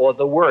thought or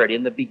the word.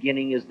 In the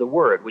beginning is the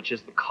word, which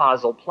is the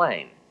causal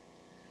plane,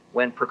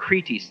 when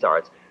Prakriti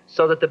starts.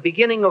 So that the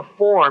beginning of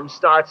form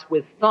starts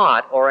with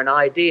thought or an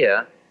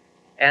idea,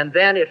 and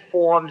then it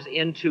forms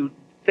into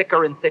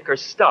thicker and thicker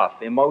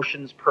stuff: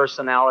 emotions,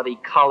 personality,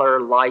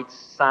 color, light,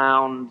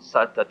 sound,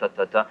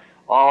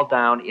 all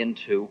down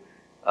into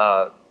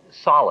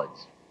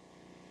solids.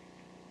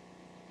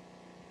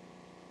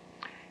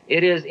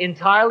 It is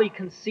entirely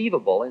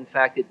conceivable, in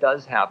fact it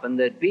does happen,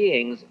 that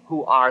beings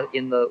who are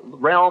in the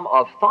realm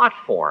of thought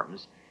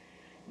forms,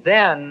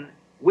 then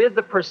with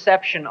the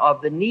perception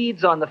of the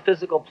needs on the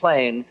physical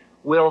plane,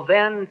 will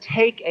then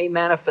take a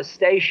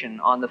manifestation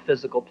on the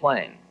physical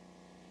plane.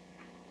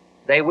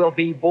 They will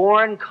be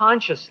born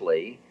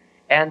consciously,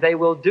 and they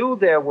will do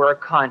their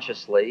work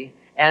consciously,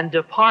 and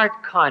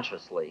depart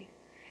consciously,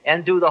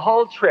 and do the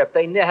whole trip.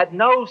 They had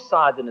no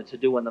sadhana to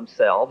do in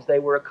themselves. They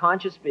were a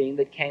conscious being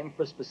that came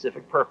for a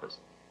specific purpose.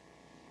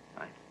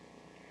 Right?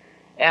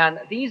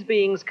 And these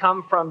beings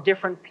come from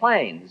different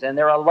planes, and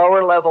there are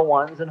lower level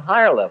ones and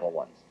higher level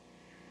ones.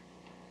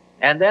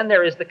 And then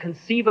there is the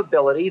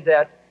conceivability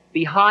that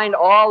behind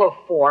all of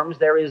forms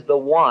there is the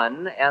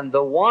One, and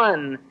the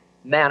One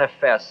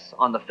manifests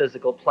on the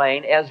physical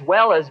plane as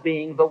well as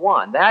being the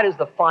One. That is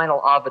the final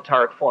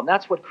avataric form.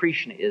 That's what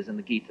Krishna is in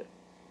the Gita.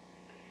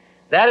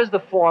 That is the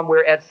form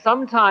where at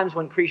some times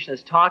when Krishna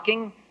is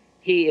talking,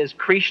 he is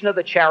Krishna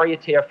the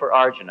charioteer for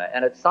Arjuna,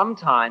 and at some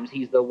times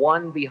he's the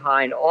one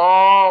behind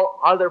all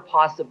other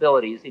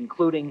possibilities,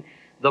 including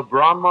the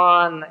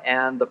Brahman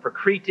and the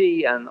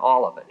Prakriti and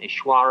all of it,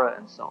 Ishwara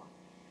and so on.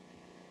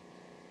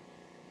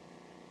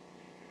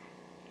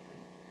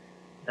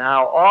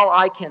 Now, all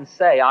I can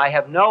say, I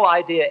have no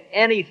idea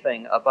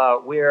anything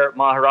about where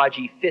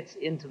Maharaji fits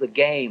into the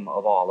game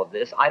of all of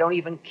this. I don't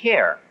even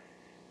care.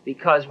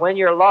 Because when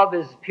your love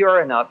is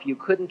pure enough, you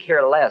couldn't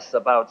care less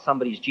about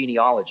somebody's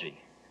genealogy,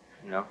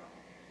 you know.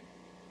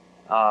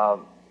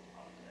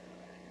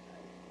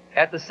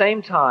 At the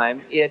same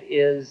time,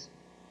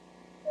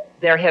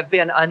 there have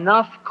been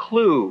enough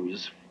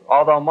clues,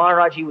 although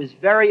Maharaji was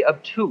very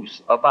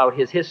obtuse about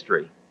his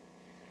history,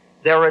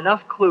 there are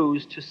enough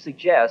clues to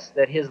suggest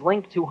that his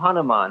link to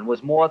Hanuman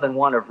was more than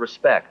one of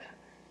respect,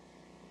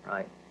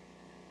 right?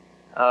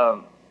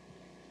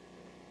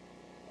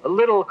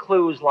 Little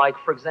clues like,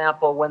 for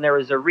example, when there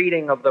is a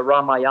reading of the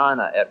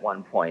Ramayana at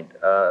one point,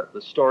 the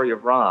story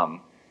of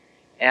Ram,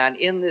 and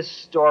in this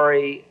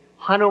story,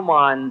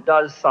 Hanuman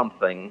does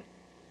something.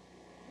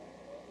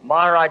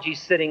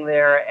 Maharaji's sitting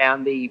there,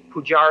 and the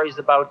Pandit is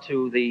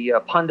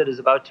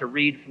about to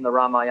read from the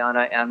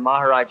Ramayana, and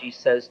Maharaji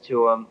says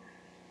to him,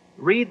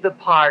 read the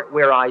part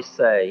where I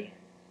say,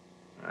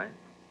 right?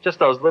 Just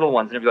those little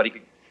ones, and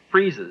everybody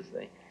freezes.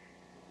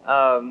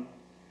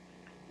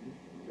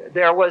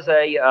 There was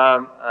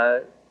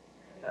a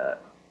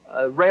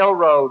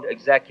railroad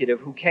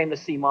executive who came to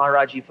see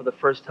Maharaji for the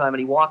first time, and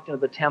he walked into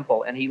the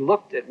temple, and he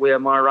looked at where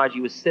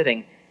Maharaji was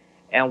sitting,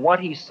 and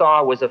what he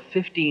saw was a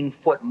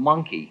 15-foot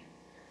monkey.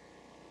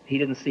 He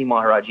didn't see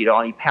Maharaji at all,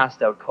 and he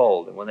passed out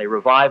cold. And when they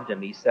revived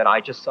him, he said, I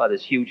just saw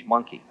this huge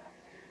monkey.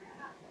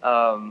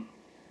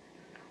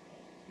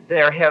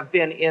 There have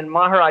been, in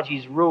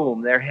Maharaji's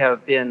room, there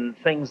have been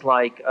things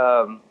like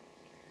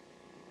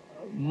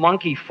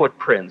monkey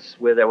footprints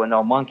where there were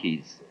no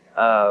monkeys.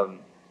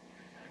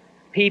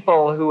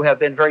 People who have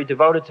been very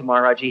devoted to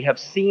Maharaji have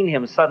seen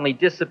him suddenly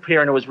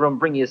disappear into his room,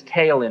 bringing his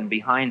tail in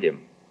behind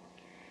him.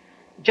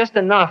 Just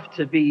enough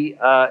to be,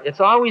 it's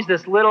always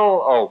this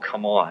little, oh,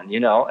 come on, you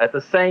know, at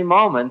the same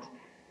moment,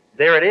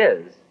 there it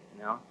is,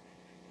 you know.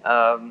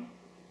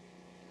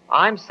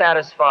 I'm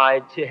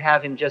satisfied to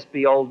have him just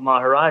be old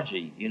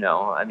Maharaji, you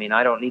know. I mean,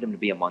 I don't need him to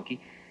be a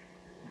monkey.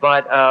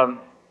 But, oh,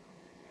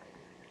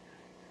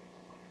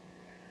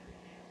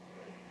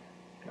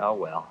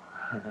 well.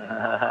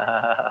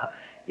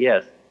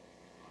 Yes.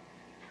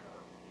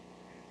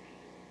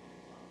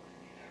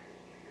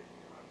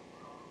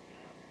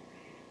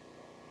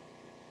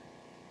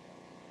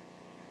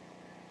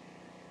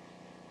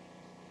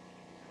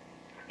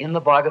 In the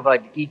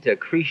Bhagavad Gita,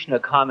 Krishna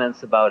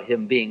comments about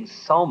him being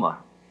Soma.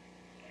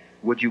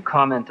 Would you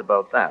comment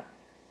about that?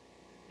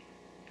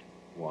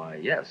 Why,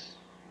 yes.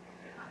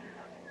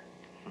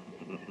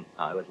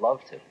 I would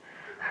love to,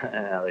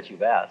 now that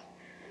you've asked.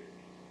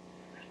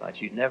 I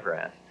thought you'd never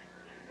ask.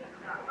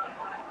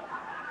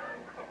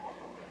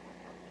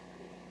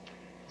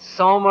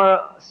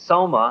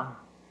 Soma,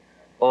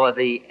 or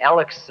the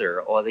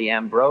elixir, or the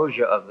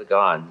ambrosia of the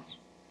gods,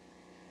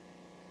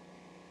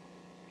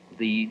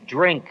 the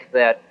drink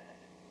that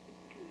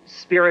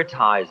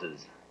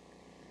spiritizes,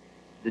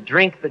 the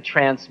drink that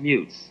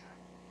transmutes,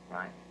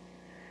 right?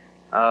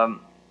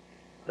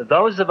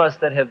 Those of us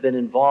that have been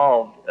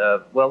involved,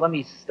 well, let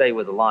me stay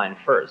with the line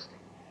first,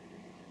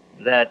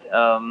 that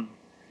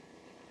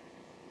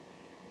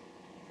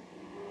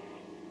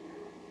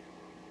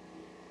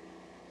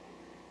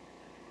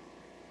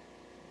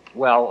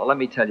well, let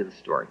me tell you the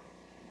story.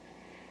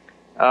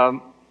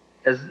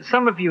 as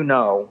some of you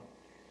know,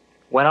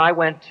 when I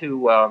went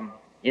to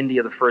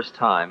India the first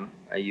time,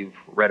 you've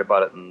read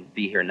about it and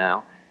Be Here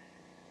Now,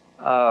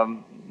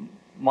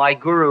 my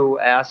guru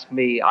asked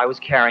me, I was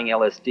carrying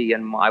LSD,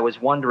 and I was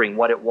wondering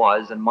what it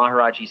was, and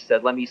Maharaji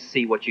said, let me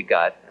see what you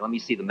got, let me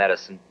see the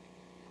medicine.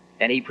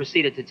 And he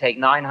proceeded to take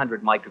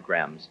 900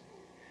 micrograms,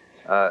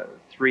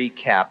 3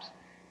 caps,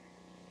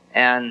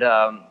 and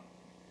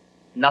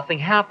nothing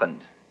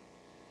happened.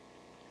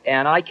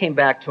 And I came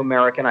back to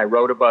America, and I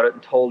wrote about it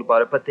and told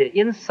about it, but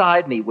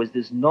inside me was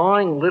this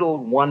gnawing little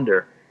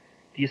wonder.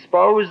 Do you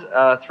suppose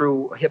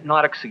through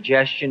hypnotic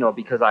suggestion, or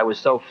because I was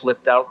so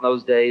flipped out in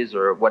those days,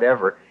 or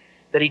whatever,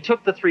 that he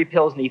took the 3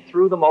 pills and he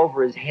threw them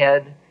over his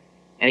head,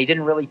 and he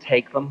didn't really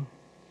take them,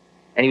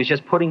 and he was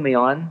just putting me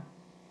on?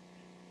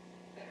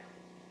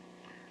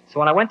 So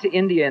when I went to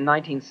India in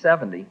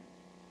 1970,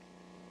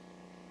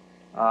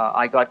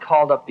 I got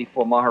called up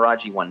before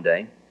Maharaji one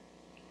day,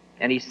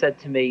 and he said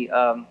to me,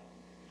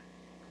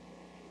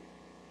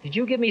 did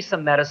you give me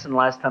some medicine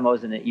last time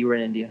you were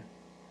in India?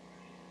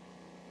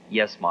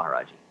 Yes,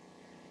 Maharaji.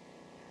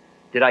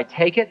 Did I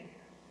take it?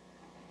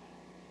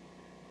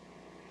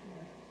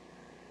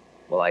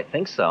 Well, I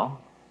think so.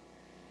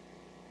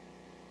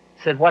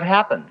 He said, what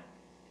happened?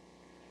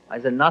 I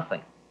said,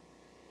 nothing.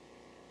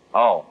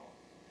 Oh,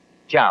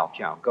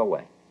 Jiao, go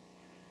away.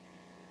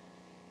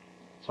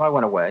 So I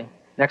went away.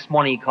 Next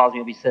morning he calls me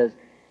up, he says,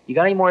 you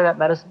got any more of that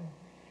medicine?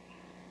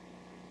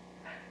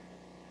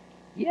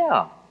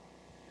 Yeah.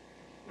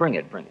 Bring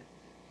it.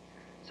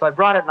 So I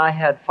brought it, and I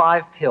had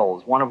 5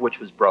 pills, one of which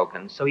was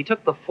broken. So he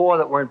took the 4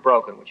 that weren't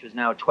broken, which was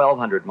now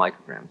 1,200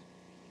 micrograms.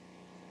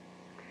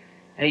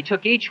 And he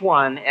took each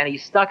one, and he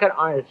stuck it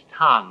on his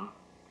tongue.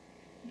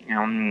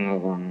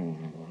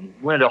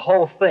 Went the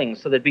whole thing,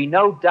 so there'd be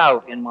no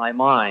doubt in my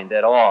mind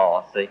at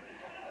all. See,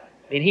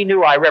 I mean, he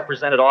knew I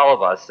represented all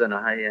of us, and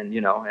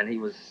he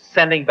was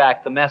sending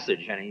back the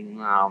message. And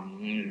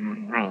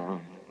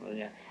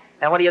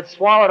and when he had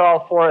swallowed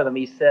all 4 of them,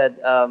 he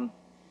said,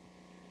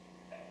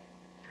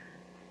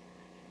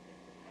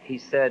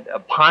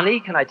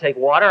 Pani, can I take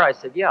water? I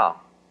said, yeah.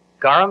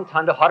 Garam,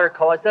 tanda, hot or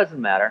cold, it doesn't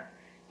matter.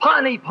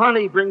 Pani,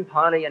 bring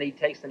Pani. And he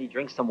takes and he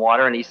drinks some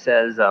water, and he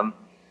says,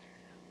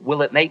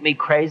 will it make me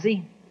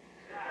crazy?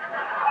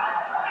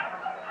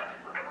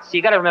 So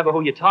you got to remember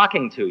who you're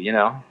talking to, you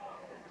know.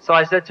 So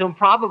I said to him,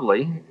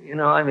 probably,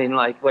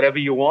 like whatever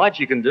you want,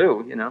 you can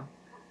do,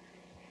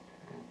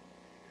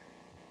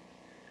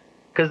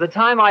 Because the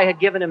time I had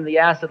given him the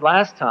acid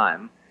last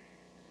time,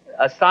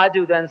 a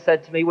sadhu then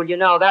said to me,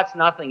 well, that's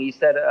nothing. He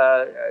said,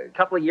 a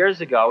couple of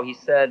years ago, he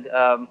said,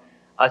 a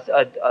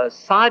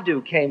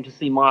sadhu came to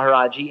see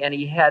Maharaji, and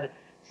he had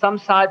some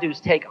sadhus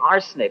take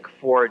arsenic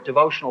for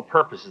devotional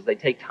purposes. They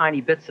take tiny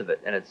bits of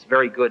it, and it's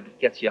very good,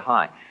 gets you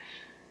high.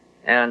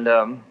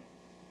 And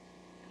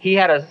he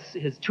had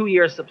his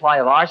 2-year supply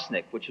of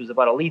arsenic, which was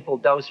about a lethal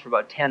dose for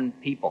about 10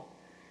 people.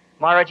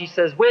 Maharaji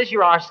says, where's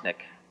your arsenic?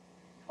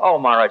 Oh,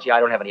 Maharaji, I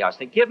don't have any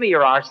arsenic. Give me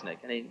your arsenic.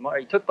 And he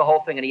took the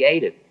whole thing and he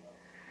ate it.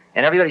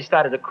 And everybody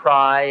started to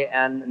cry,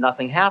 and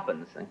nothing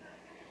happened. See?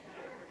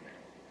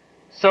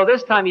 So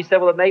this time he said,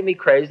 will it make me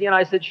crazy? And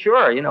I said,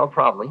 sure,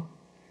 probably.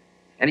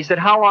 And he said,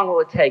 how long will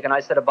it take? And I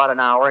said, about an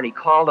hour. And he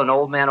called an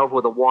old man over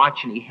with a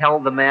watch, and he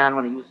held the man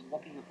when he was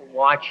looking at the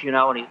watch, and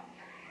it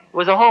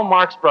was a whole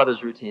Marx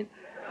Brothers routine.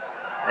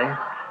 Okay?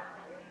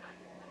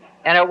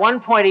 And at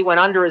one point he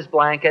went under his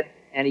blanket,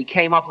 and he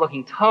came up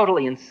looking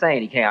totally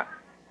insane. He came out,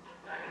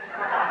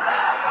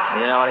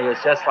 and he was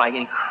just like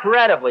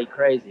incredibly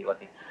crazy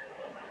looking.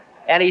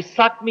 And he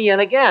sucked me in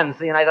again,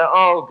 see, and I thought,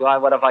 oh,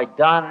 God, what have I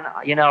done?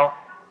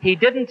 He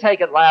didn't take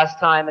it last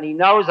time, and he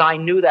knows I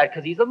knew that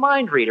because he's a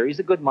mind reader. He's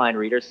a good mind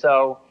reader,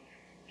 so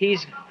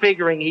he's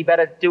figuring he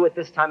better do it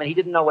this time, and he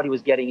didn't know what he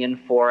was getting in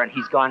for, and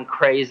he's gone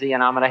crazy,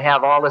 and I'm going to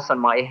have all this on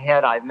my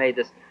head. I've made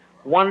this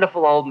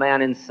wonderful old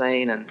man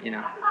insane, and,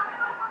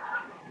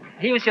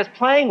 he was just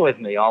playing with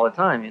me all the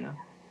time,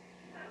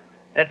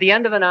 At the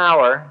end of an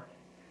hour,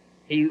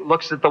 he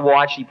looks at the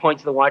watch, he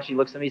points to the watch, he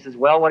looks at me, he says,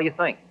 well, what do you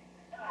think?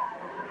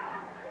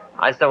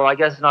 I said, well, I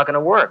guess it's not going to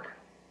work.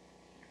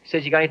 He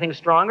says, you got anything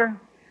stronger?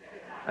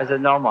 I said,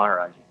 no,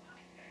 Maharaji.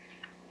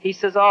 He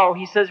says, well,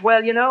 he said,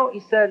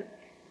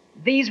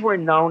 these were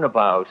known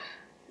about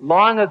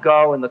long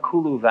ago in the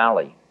Kulu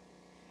Valley.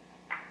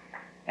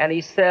 And he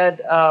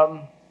said,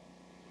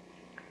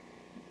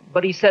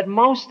 but he said,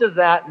 most of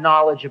that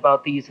knowledge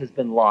about these has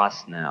been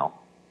lost now.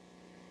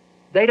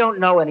 They don't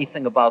know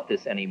anything about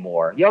this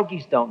anymore.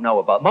 Yogis don't know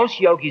about it. Most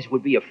yogis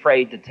would be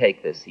afraid to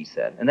take this, he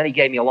said. And then he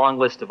gave me a long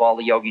list of all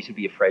the yogis who'd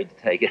be afraid to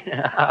take it.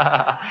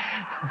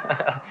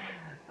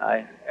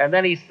 And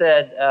then he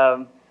said,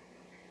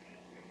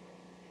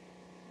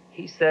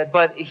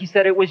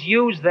 it was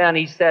used then,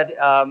 he said,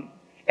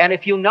 and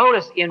if you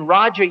notice in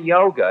Raja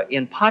Yoga,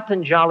 in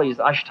Patanjali's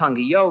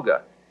Ashtanga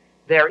Yoga,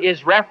 there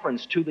is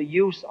reference to the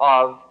use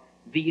of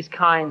these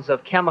kinds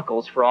of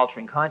chemicals for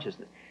altering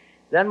consciousness.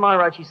 Then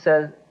Maharaji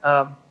says,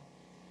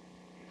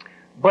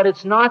 but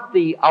it's not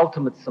the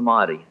ultimate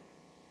samadhi.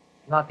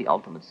 Not the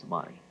ultimate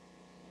samadhi.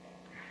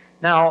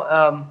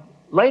 Now,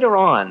 later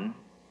on,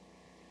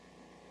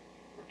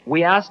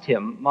 we asked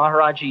him,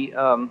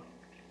 Maharaji,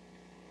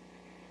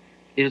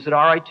 is it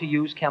all right to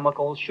use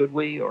chemicals? Should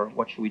we? Or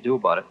what should we do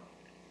about it?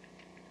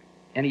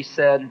 And he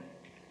said,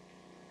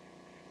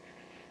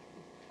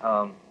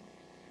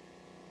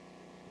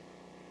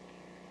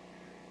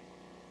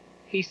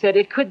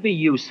 it could be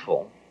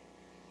useful.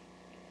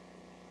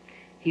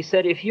 He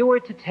said, if you were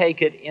to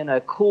take it in a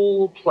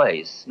cool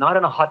place, not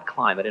in a hot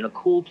climate, in a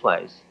cool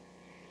place,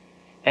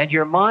 and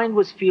your mind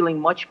was feeling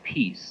much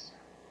peace,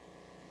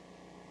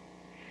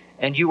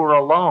 and you were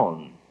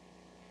alone,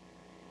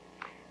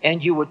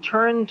 and you would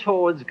turn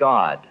towards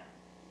God,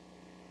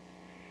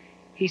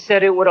 he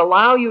said it would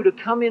allow you to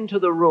come into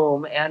the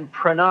room and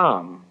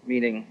pranam,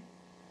 meaning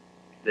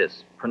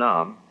this,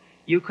 pranam.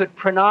 You could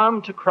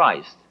pranam to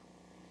Christ,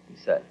 he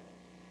said,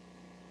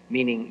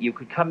 meaning you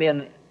could come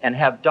in and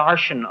have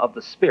darshan of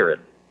the Spirit,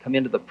 come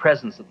into the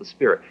presence of the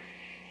Spirit.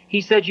 He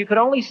said you could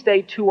only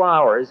stay 2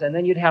 hours and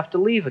then you'd have to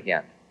leave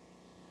again.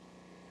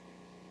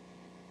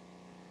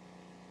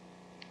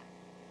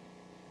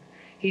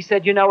 He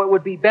said, it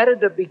would be better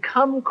to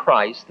become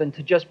Christ than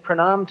to just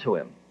pranam to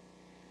him.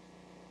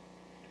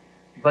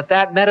 But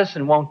that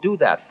medicine won't do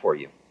that for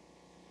you.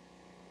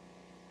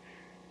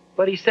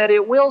 But he said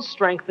it will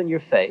strengthen your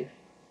faith,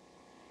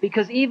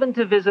 because even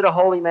to visit a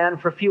holy man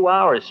for a few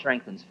hours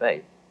strengthens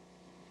faith.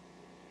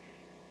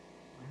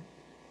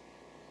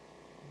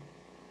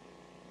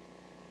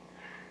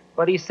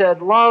 But he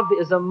said love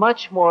is a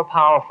much more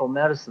powerful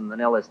medicine than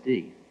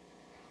LSD.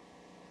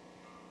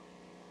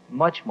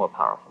 Much more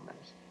powerful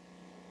medicine.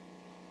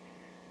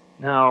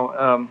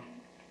 Now,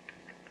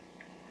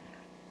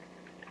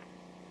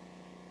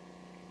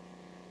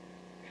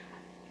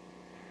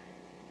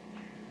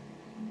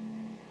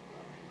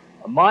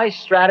 my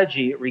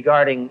strategy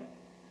regarding,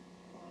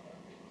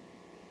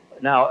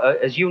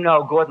 as you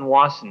know, Gordon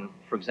Wasson,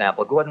 for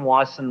example, Gordon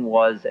Wasson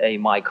was a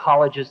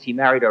mycologist. He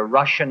married a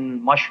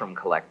Russian mushroom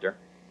collector.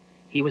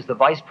 He was the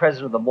vice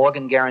president of the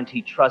Morgan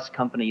Guaranty Trust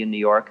Company in New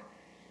York.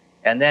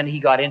 And then he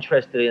got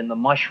interested in the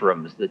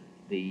mushrooms,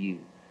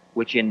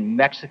 which in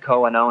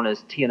Mexico are known as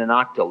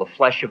tiananactil, the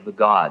flesh of the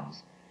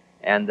gods.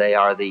 And they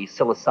are the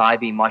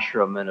psilocybe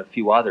mushroom and a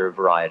few other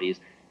varieties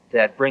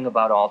that bring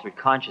about altered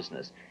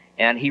consciousness.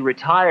 And he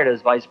retired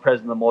as vice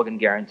president of the Morgan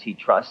Guaranty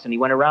Trust, and he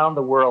went around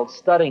the world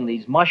studying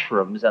these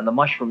mushrooms and the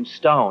mushroom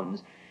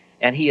stones.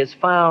 And he has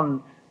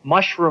found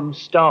mushroom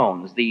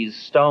stones, these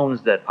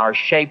stones that are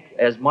shaped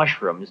as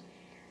mushrooms,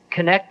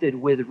 connected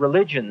with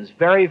religions,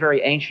 very,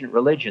 very ancient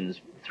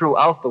religions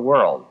throughout the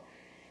world.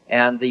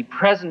 And the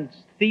present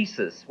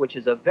thesis, which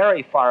is a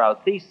very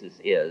far-out thesis,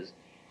 is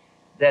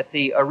that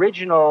the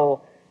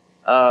original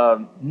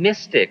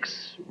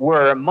mystics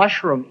were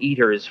mushroom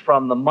eaters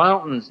from the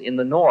mountains in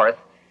the north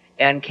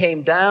and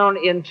came down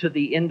into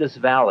the Indus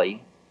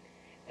Valley,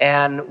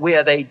 and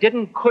where they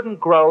couldn't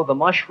grow the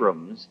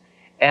mushrooms,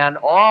 and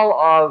all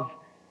of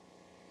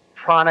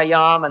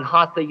pranayama and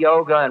hatha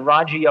yoga and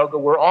raja yoga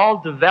were all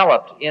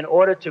developed in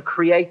order to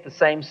create the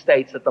same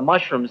states that the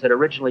mushrooms had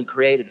originally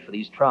created for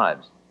these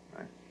tribes.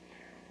 Right?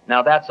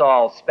 Now, that's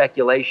all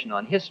speculation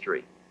on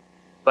history.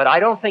 But I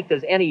don't think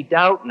there's any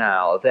doubt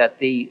now that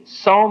the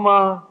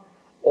soma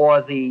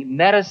or the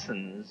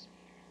medicines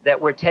that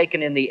were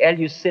taken in the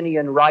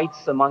Eleusinian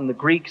rites among the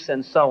Greeks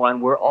and so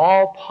on were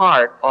all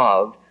part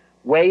of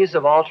ways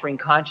of altering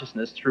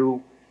consciousness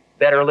through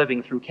better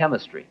living through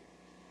chemistry.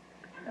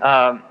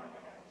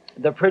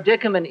 The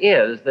predicament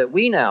is that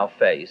we now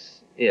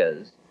face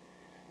is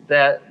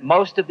that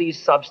most of these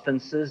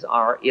substances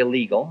are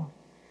illegal,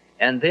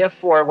 and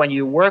therefore when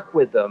you work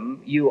with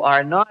them, you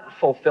are not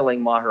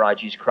fulfilling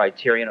Maharaji's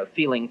criterion of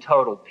feeling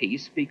total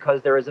peace,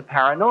 because there is a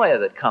paranoia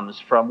that comes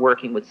from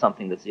working with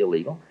something that's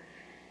illegal.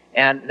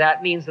 And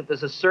that means that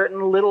there's a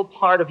certain little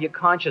part of your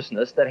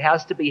consciousness that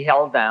has to be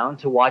held down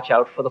to watch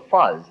out for the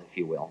fuzz, if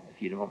you will,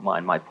 if you don't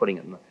mind my putting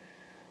it in the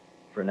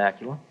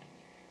vernacular.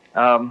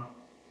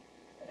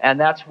 And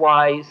that's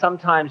why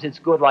sometimes it's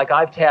good, like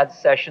I've had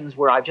sessions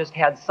where I've just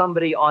had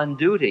somebody on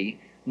duty,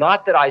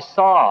 not that I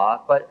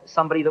saw, but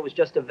somebody that was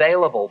just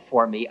available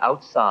for me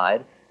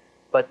outside,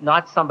 but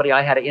not somebody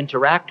I had to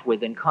interact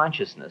with in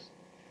consciousness,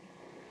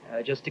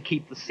 just to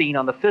keep the scene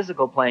on the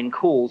physical plane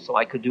cool so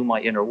I could do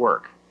my inner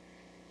work.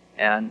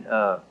 And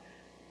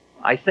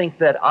I think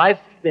that I've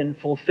been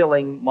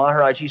fulfilling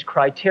Maharaji's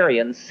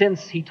criterion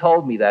since he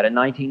told me that in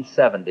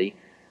 1970,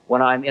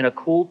 when I'm in a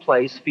cool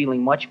place,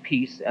 feeling much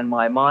peace, and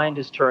my mind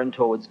is turned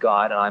towards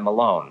God, and I'm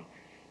alone.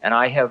 And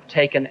I have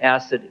taken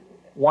acid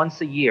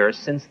once a year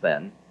since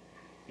then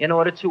in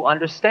order to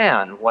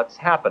understand what's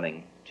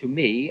happening to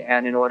me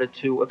and in order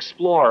to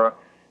explore,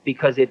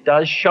 because it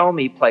does show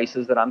me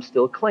places that I'm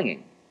still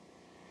clinging.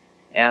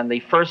 And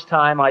the first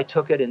time I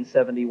took it in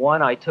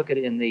 71, I took it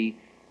in the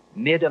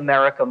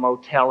Mid-America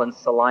Motel in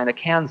Salina,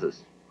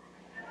 Kansas.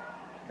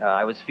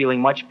 I was feeling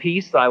much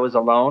peace. I was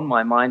alone.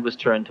 My mind was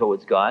turned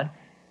towards God.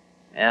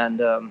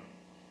 And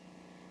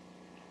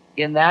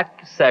in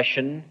that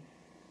session,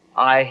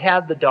 I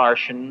had the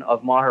darshan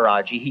of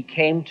Maharaji. He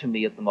came to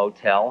me at the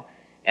motel,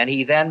 and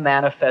he then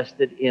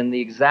manifested in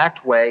the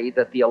exact way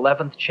that the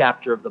 11th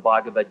chapter of the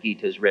Bhagavad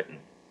Gita is written.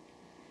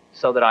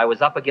 so that I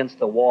was up against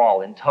the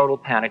wall in total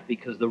panic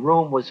because the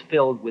room was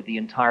filled with the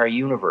entire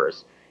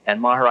universe. And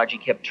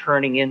Maharaji kept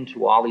turning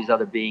into all these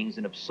other beings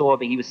and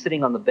absorbing. He was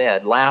sitting on the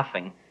bed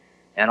laughing,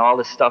 and all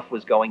this stuff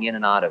was going in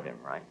and out of him,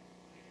 right?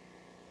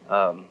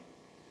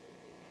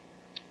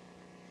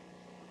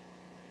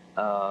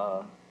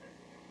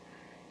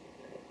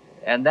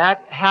 And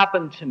that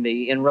happened to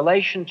me in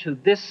relation to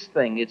this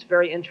thing. It's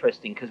very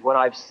interesting because what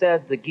I've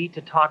said the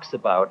Gita talks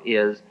about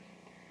is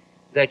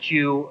that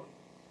you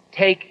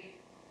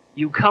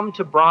come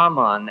to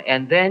Brahman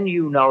and then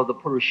you know the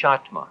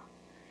Purushatma.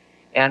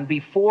 And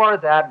before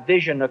that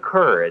vision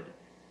occurred,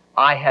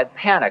 I had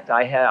panicked.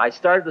 I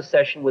started the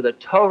session with a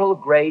total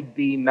grade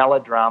B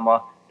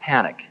melodrama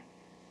panic.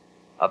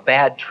 A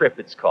bad trip,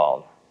 it's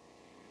called.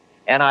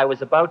 And I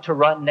was about to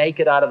run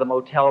naked out of the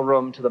motel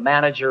room to the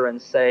manager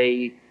and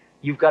say,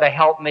 "You've got to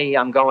help me,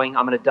 I'm going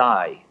to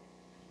die."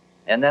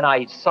 And then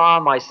I saw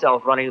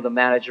myself running to the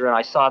manager, and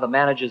I saw the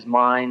manager's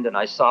mind, and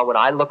I saw what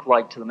I looked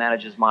like to the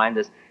manager's mind.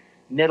 This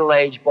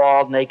middle-aged,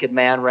 bald, naked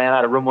man ran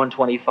out of room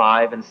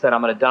 125 and said,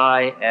 "I'm going to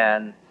die."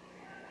 And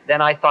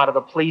then I thought of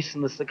the police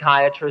and the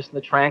psychiatrist and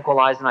the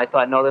tranquilizer, and I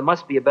thought, no, there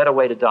must be a better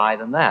way to die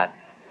than that.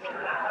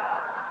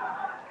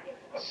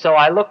 So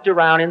I looked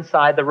around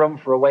inside the room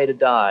for a way to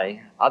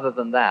die other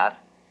than that.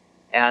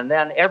 And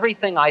then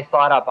everything I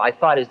thought up, I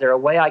thought, is there a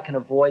way I can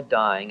avoid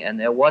dying? And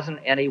there wasn't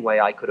any way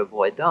I could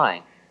avoid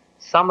dying.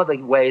 Some of the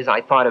ways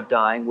I thought of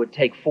dying would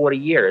take 40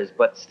 years,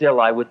 but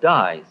still I would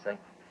die. See?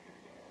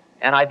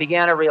 And I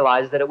began to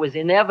realize that it was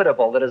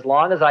inevitable that as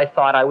long as I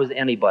thought I was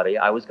anybody,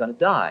 I was going to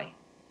die.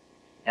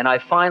 And I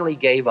finally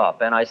gave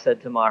up, and I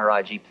said to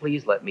Maharaji,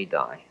 "Please let me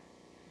die.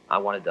 I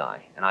want to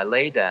die." And I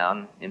lay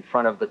down in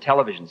front of the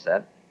television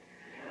set,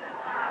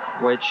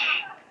 which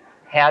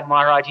had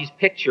Maharaji's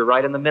picture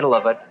right in the middle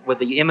of it with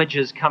the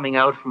images coming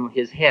out from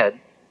his head.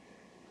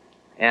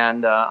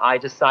 And I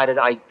decided,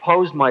 I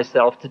posed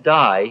myself to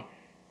die,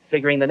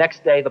 figuring the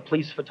next day the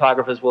police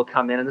photographers will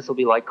come in and this will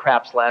be like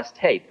Krapp's last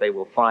tape. They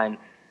will find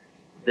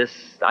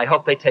this, I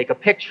hope they take a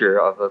picture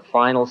of the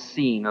final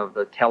scene of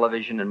the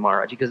television and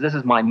Maharaji, because this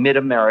is my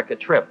mid-America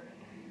trip.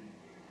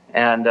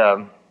 And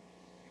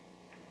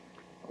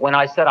when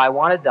I said I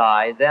want to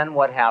die, then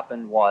what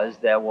happened was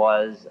there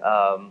was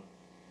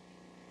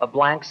a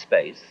blank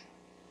space.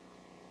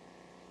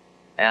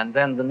 And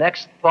then the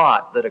next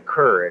thought that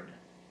occurred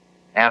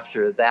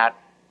after that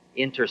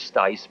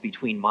interstice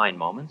between mind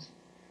moments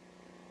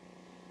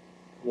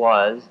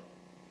was,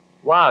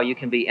 wow, you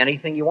can be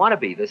anything you want to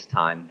be this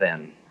time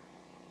then.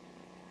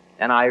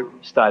 And I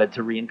started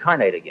to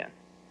reincarnate again.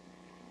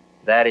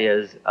 That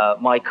is,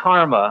 my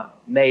karma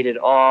made it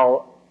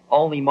all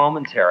only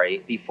momentary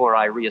before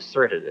I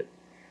reasserted it.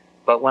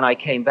 But when I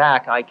came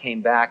back,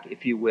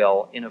 if you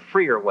will, in a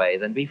freer way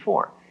than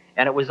before.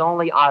 And it was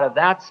only out of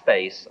that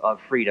space of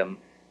freedom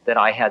that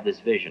I had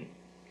this vision.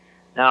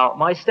 Now,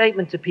 my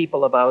statement to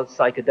people about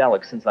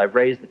psychedelics, since I've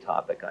raised the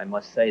topic, I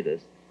must say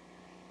this,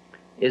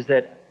 is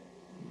that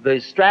the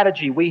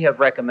strategy we have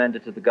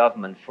recommended to the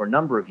government for a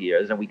number of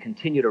years, and we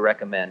continue to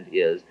recommend,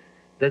 is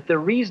that the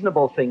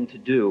reasonable thing to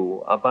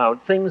do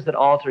about things that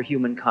alter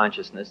human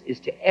consciousness is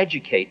to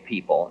educate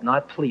people,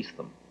 not police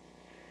them.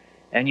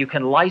 And you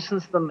can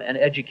license them and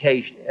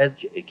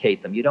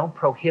educate them. You don't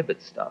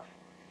prohibit stuff.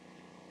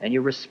 And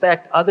you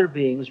respect other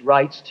beings'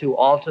 rights to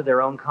alter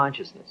their own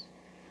consciousness.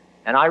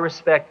 And I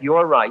respect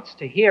your rights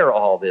to hear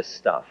all this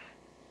stuff.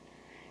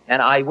 And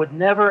I would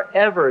never,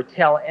 ever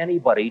tell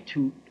anybody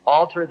to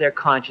alter their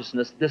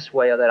consciousness this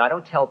way or that. I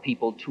don't tell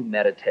people to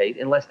meditate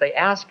unless they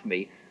ask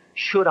me,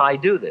 should I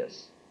do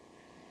this?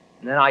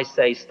 And then I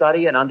say,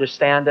 study and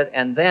understand it,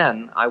 and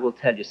then I will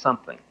tell you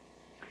something.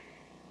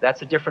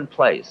 That's a different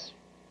place.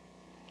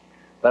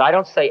 But I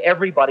don't say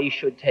everybody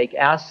should take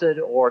acid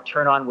or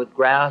turn on with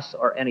grass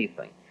or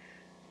anything.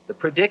 The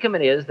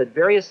predicament is that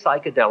various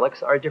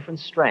psychedelics are different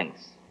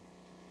strengths.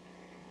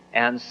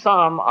 And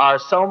some are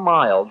so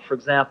mild, for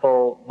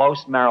example,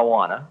 most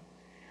marijuana,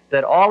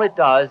 that all it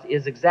does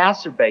is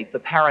exacerbate the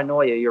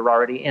paranoia you're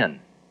already in.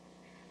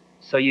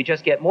 So you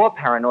just get more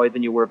paranoid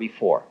than you were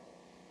before.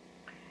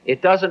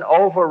 It doesn't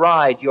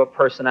override your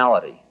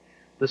personality.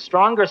 The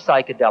stronger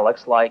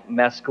psychedelics like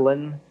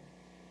mescaline,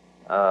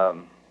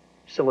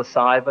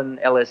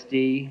 psilocybin,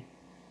 LSD,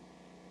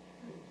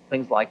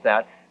 things like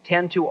that,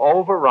 tend to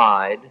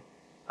override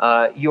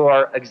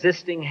your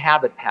existing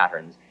habit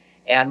patterns.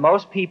 And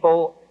most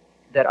people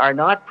that are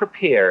not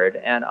prepared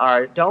and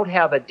don't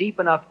have a deep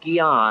enough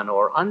gyan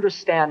or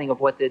understanding of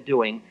what they're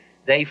doing,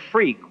 they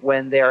freak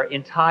when their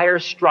entire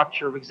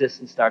structure of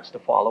existence starts to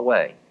fall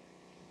away.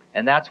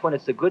 And that's when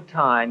it's a good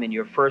time in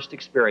your first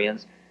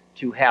experience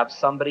to have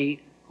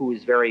somebody who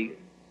is very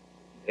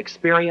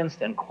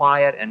experienced and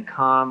quiet and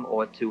calm,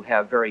 or to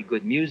have very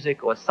good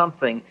music or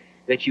something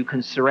that you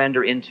can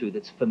surrender into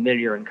that's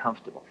familiar and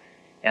comfortable.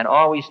 And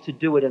always to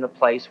do it in a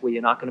place where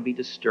you're not going to be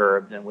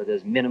disturbed and where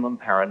there's minimum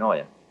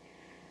paranoia.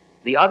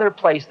 The other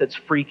place that's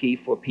freaky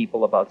for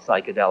people about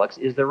psychedelics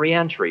is the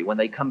reentry, when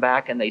they come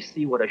back and they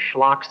see what a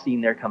schlock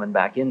scene they're coming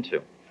back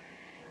into.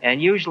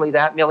 And usually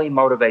that merely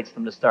motivates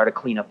them to start to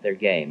clean up their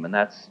game. And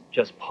that's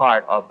just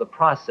part of the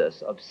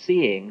process of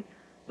seeing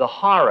the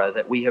horror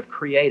that we have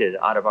created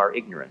out of our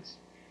ignorance.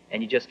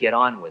 And you just get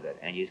on with it,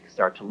 and you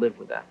start to live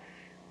with that.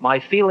 My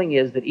feeling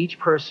is that each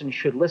person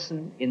should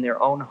listen in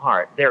their own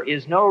heart. There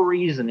is no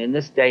reason in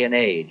this day and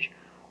age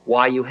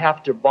why you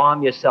have to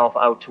bomb yourself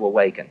out to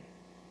awaken.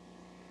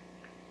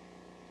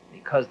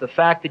 Because the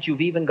fact that you've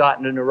even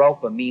gotten to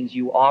Naropa means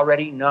you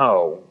already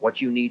know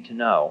what you need to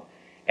know.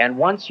 And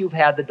once you've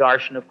had the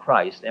darshan of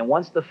Christ, and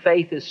once the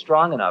faith is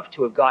strong enough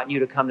to have gotten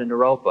you to come to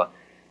Naropa,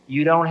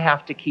 you don't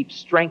have to keep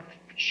strength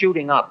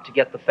shooting up to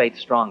get the faith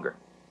stronger.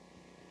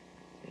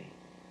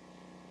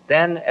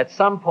 Then at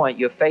some point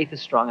your faith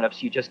is strong enough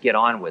so you just get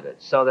on with it.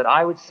 So that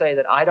I would say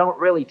that I don't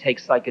really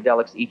take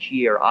psychedelics each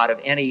year out of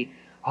any,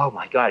 oh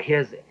my God,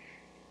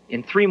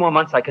 in 3 more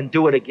months I can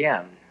do it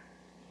again.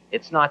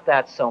 It's not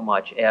that so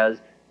much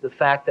as the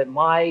fact that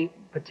my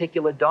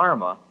particular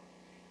dharma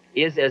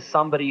is as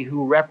somebody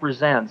who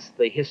represents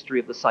the history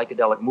of the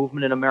psychedelic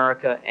movement in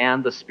America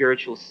and the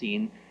spiritual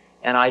scene,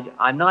 and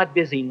I'm not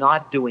busy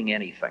not doing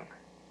anything.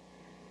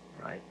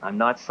 Right? I'm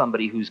not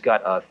somebody who's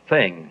got a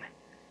thing.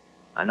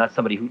 I'm not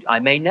somebody who... I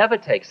may never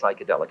take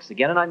psychedelics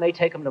again, and I may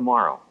take them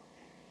tomorrow.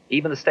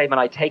 Even the statement,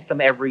 I take them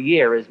every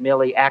year, is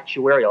merely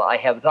actuarial. I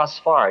have thus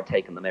far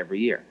taken them every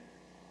year.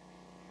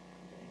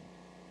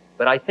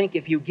 But I think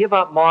if you give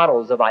up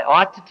models of I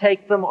ought to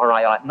take them, or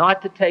I ought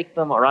not to take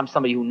them, or I'm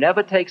somebody who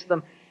never takes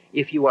them,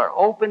 if you are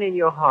open in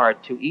your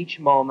heart to each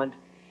moment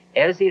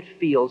as it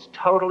feels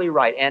totally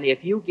right, and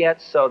if you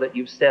get so that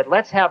you've said,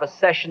 let's have a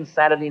session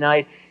Saturday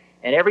night,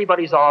 and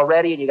everybody's all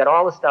ready, and you got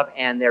all the stuff,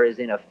 and there is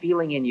a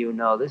feeling in you,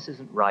 no, this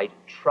isn't right,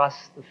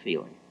 trust the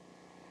feeling.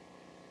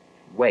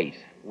 Wait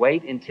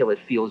until it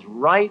feels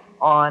right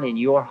on in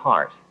your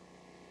heart.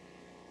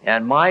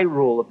 And my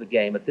rule of the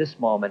game at this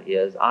moment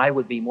is I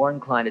would be more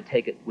inclined to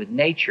take it with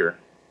nature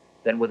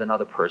than with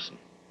another person.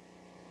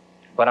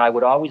 But I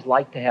would always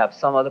like to have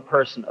some other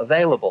person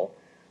available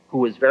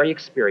who is very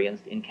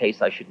experienced in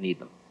case I should need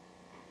them.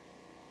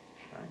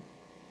 Right.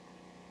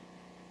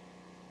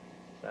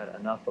 Is that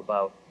enough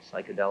about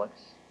psychedelics?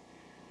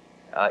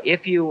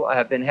 If you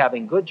have been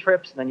having good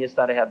trips and then you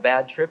start to have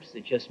bad trips,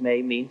 it just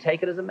may mean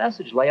take it as a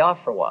message. Lay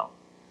off for a while.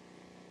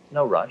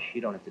 No rush.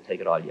 You don't have to take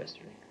it all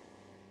yesterday.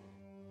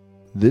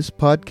 This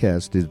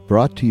podcast is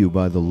brought to you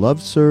by the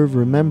Love Serve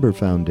Remember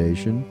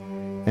Foundation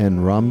and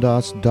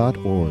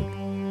ramdas.org.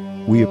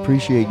 We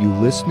appreciate you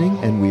listening,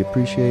 and we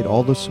appreciate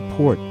all the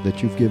support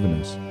that you've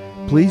given us.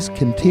 Please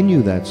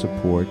continue that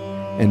support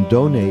and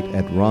donate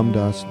at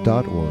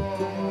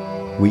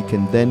ramdas.org. We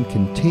can then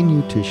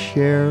continue to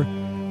share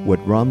what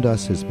Ram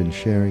Dass has been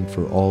sharing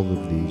for all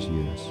of these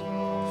years.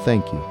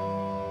 Thank you.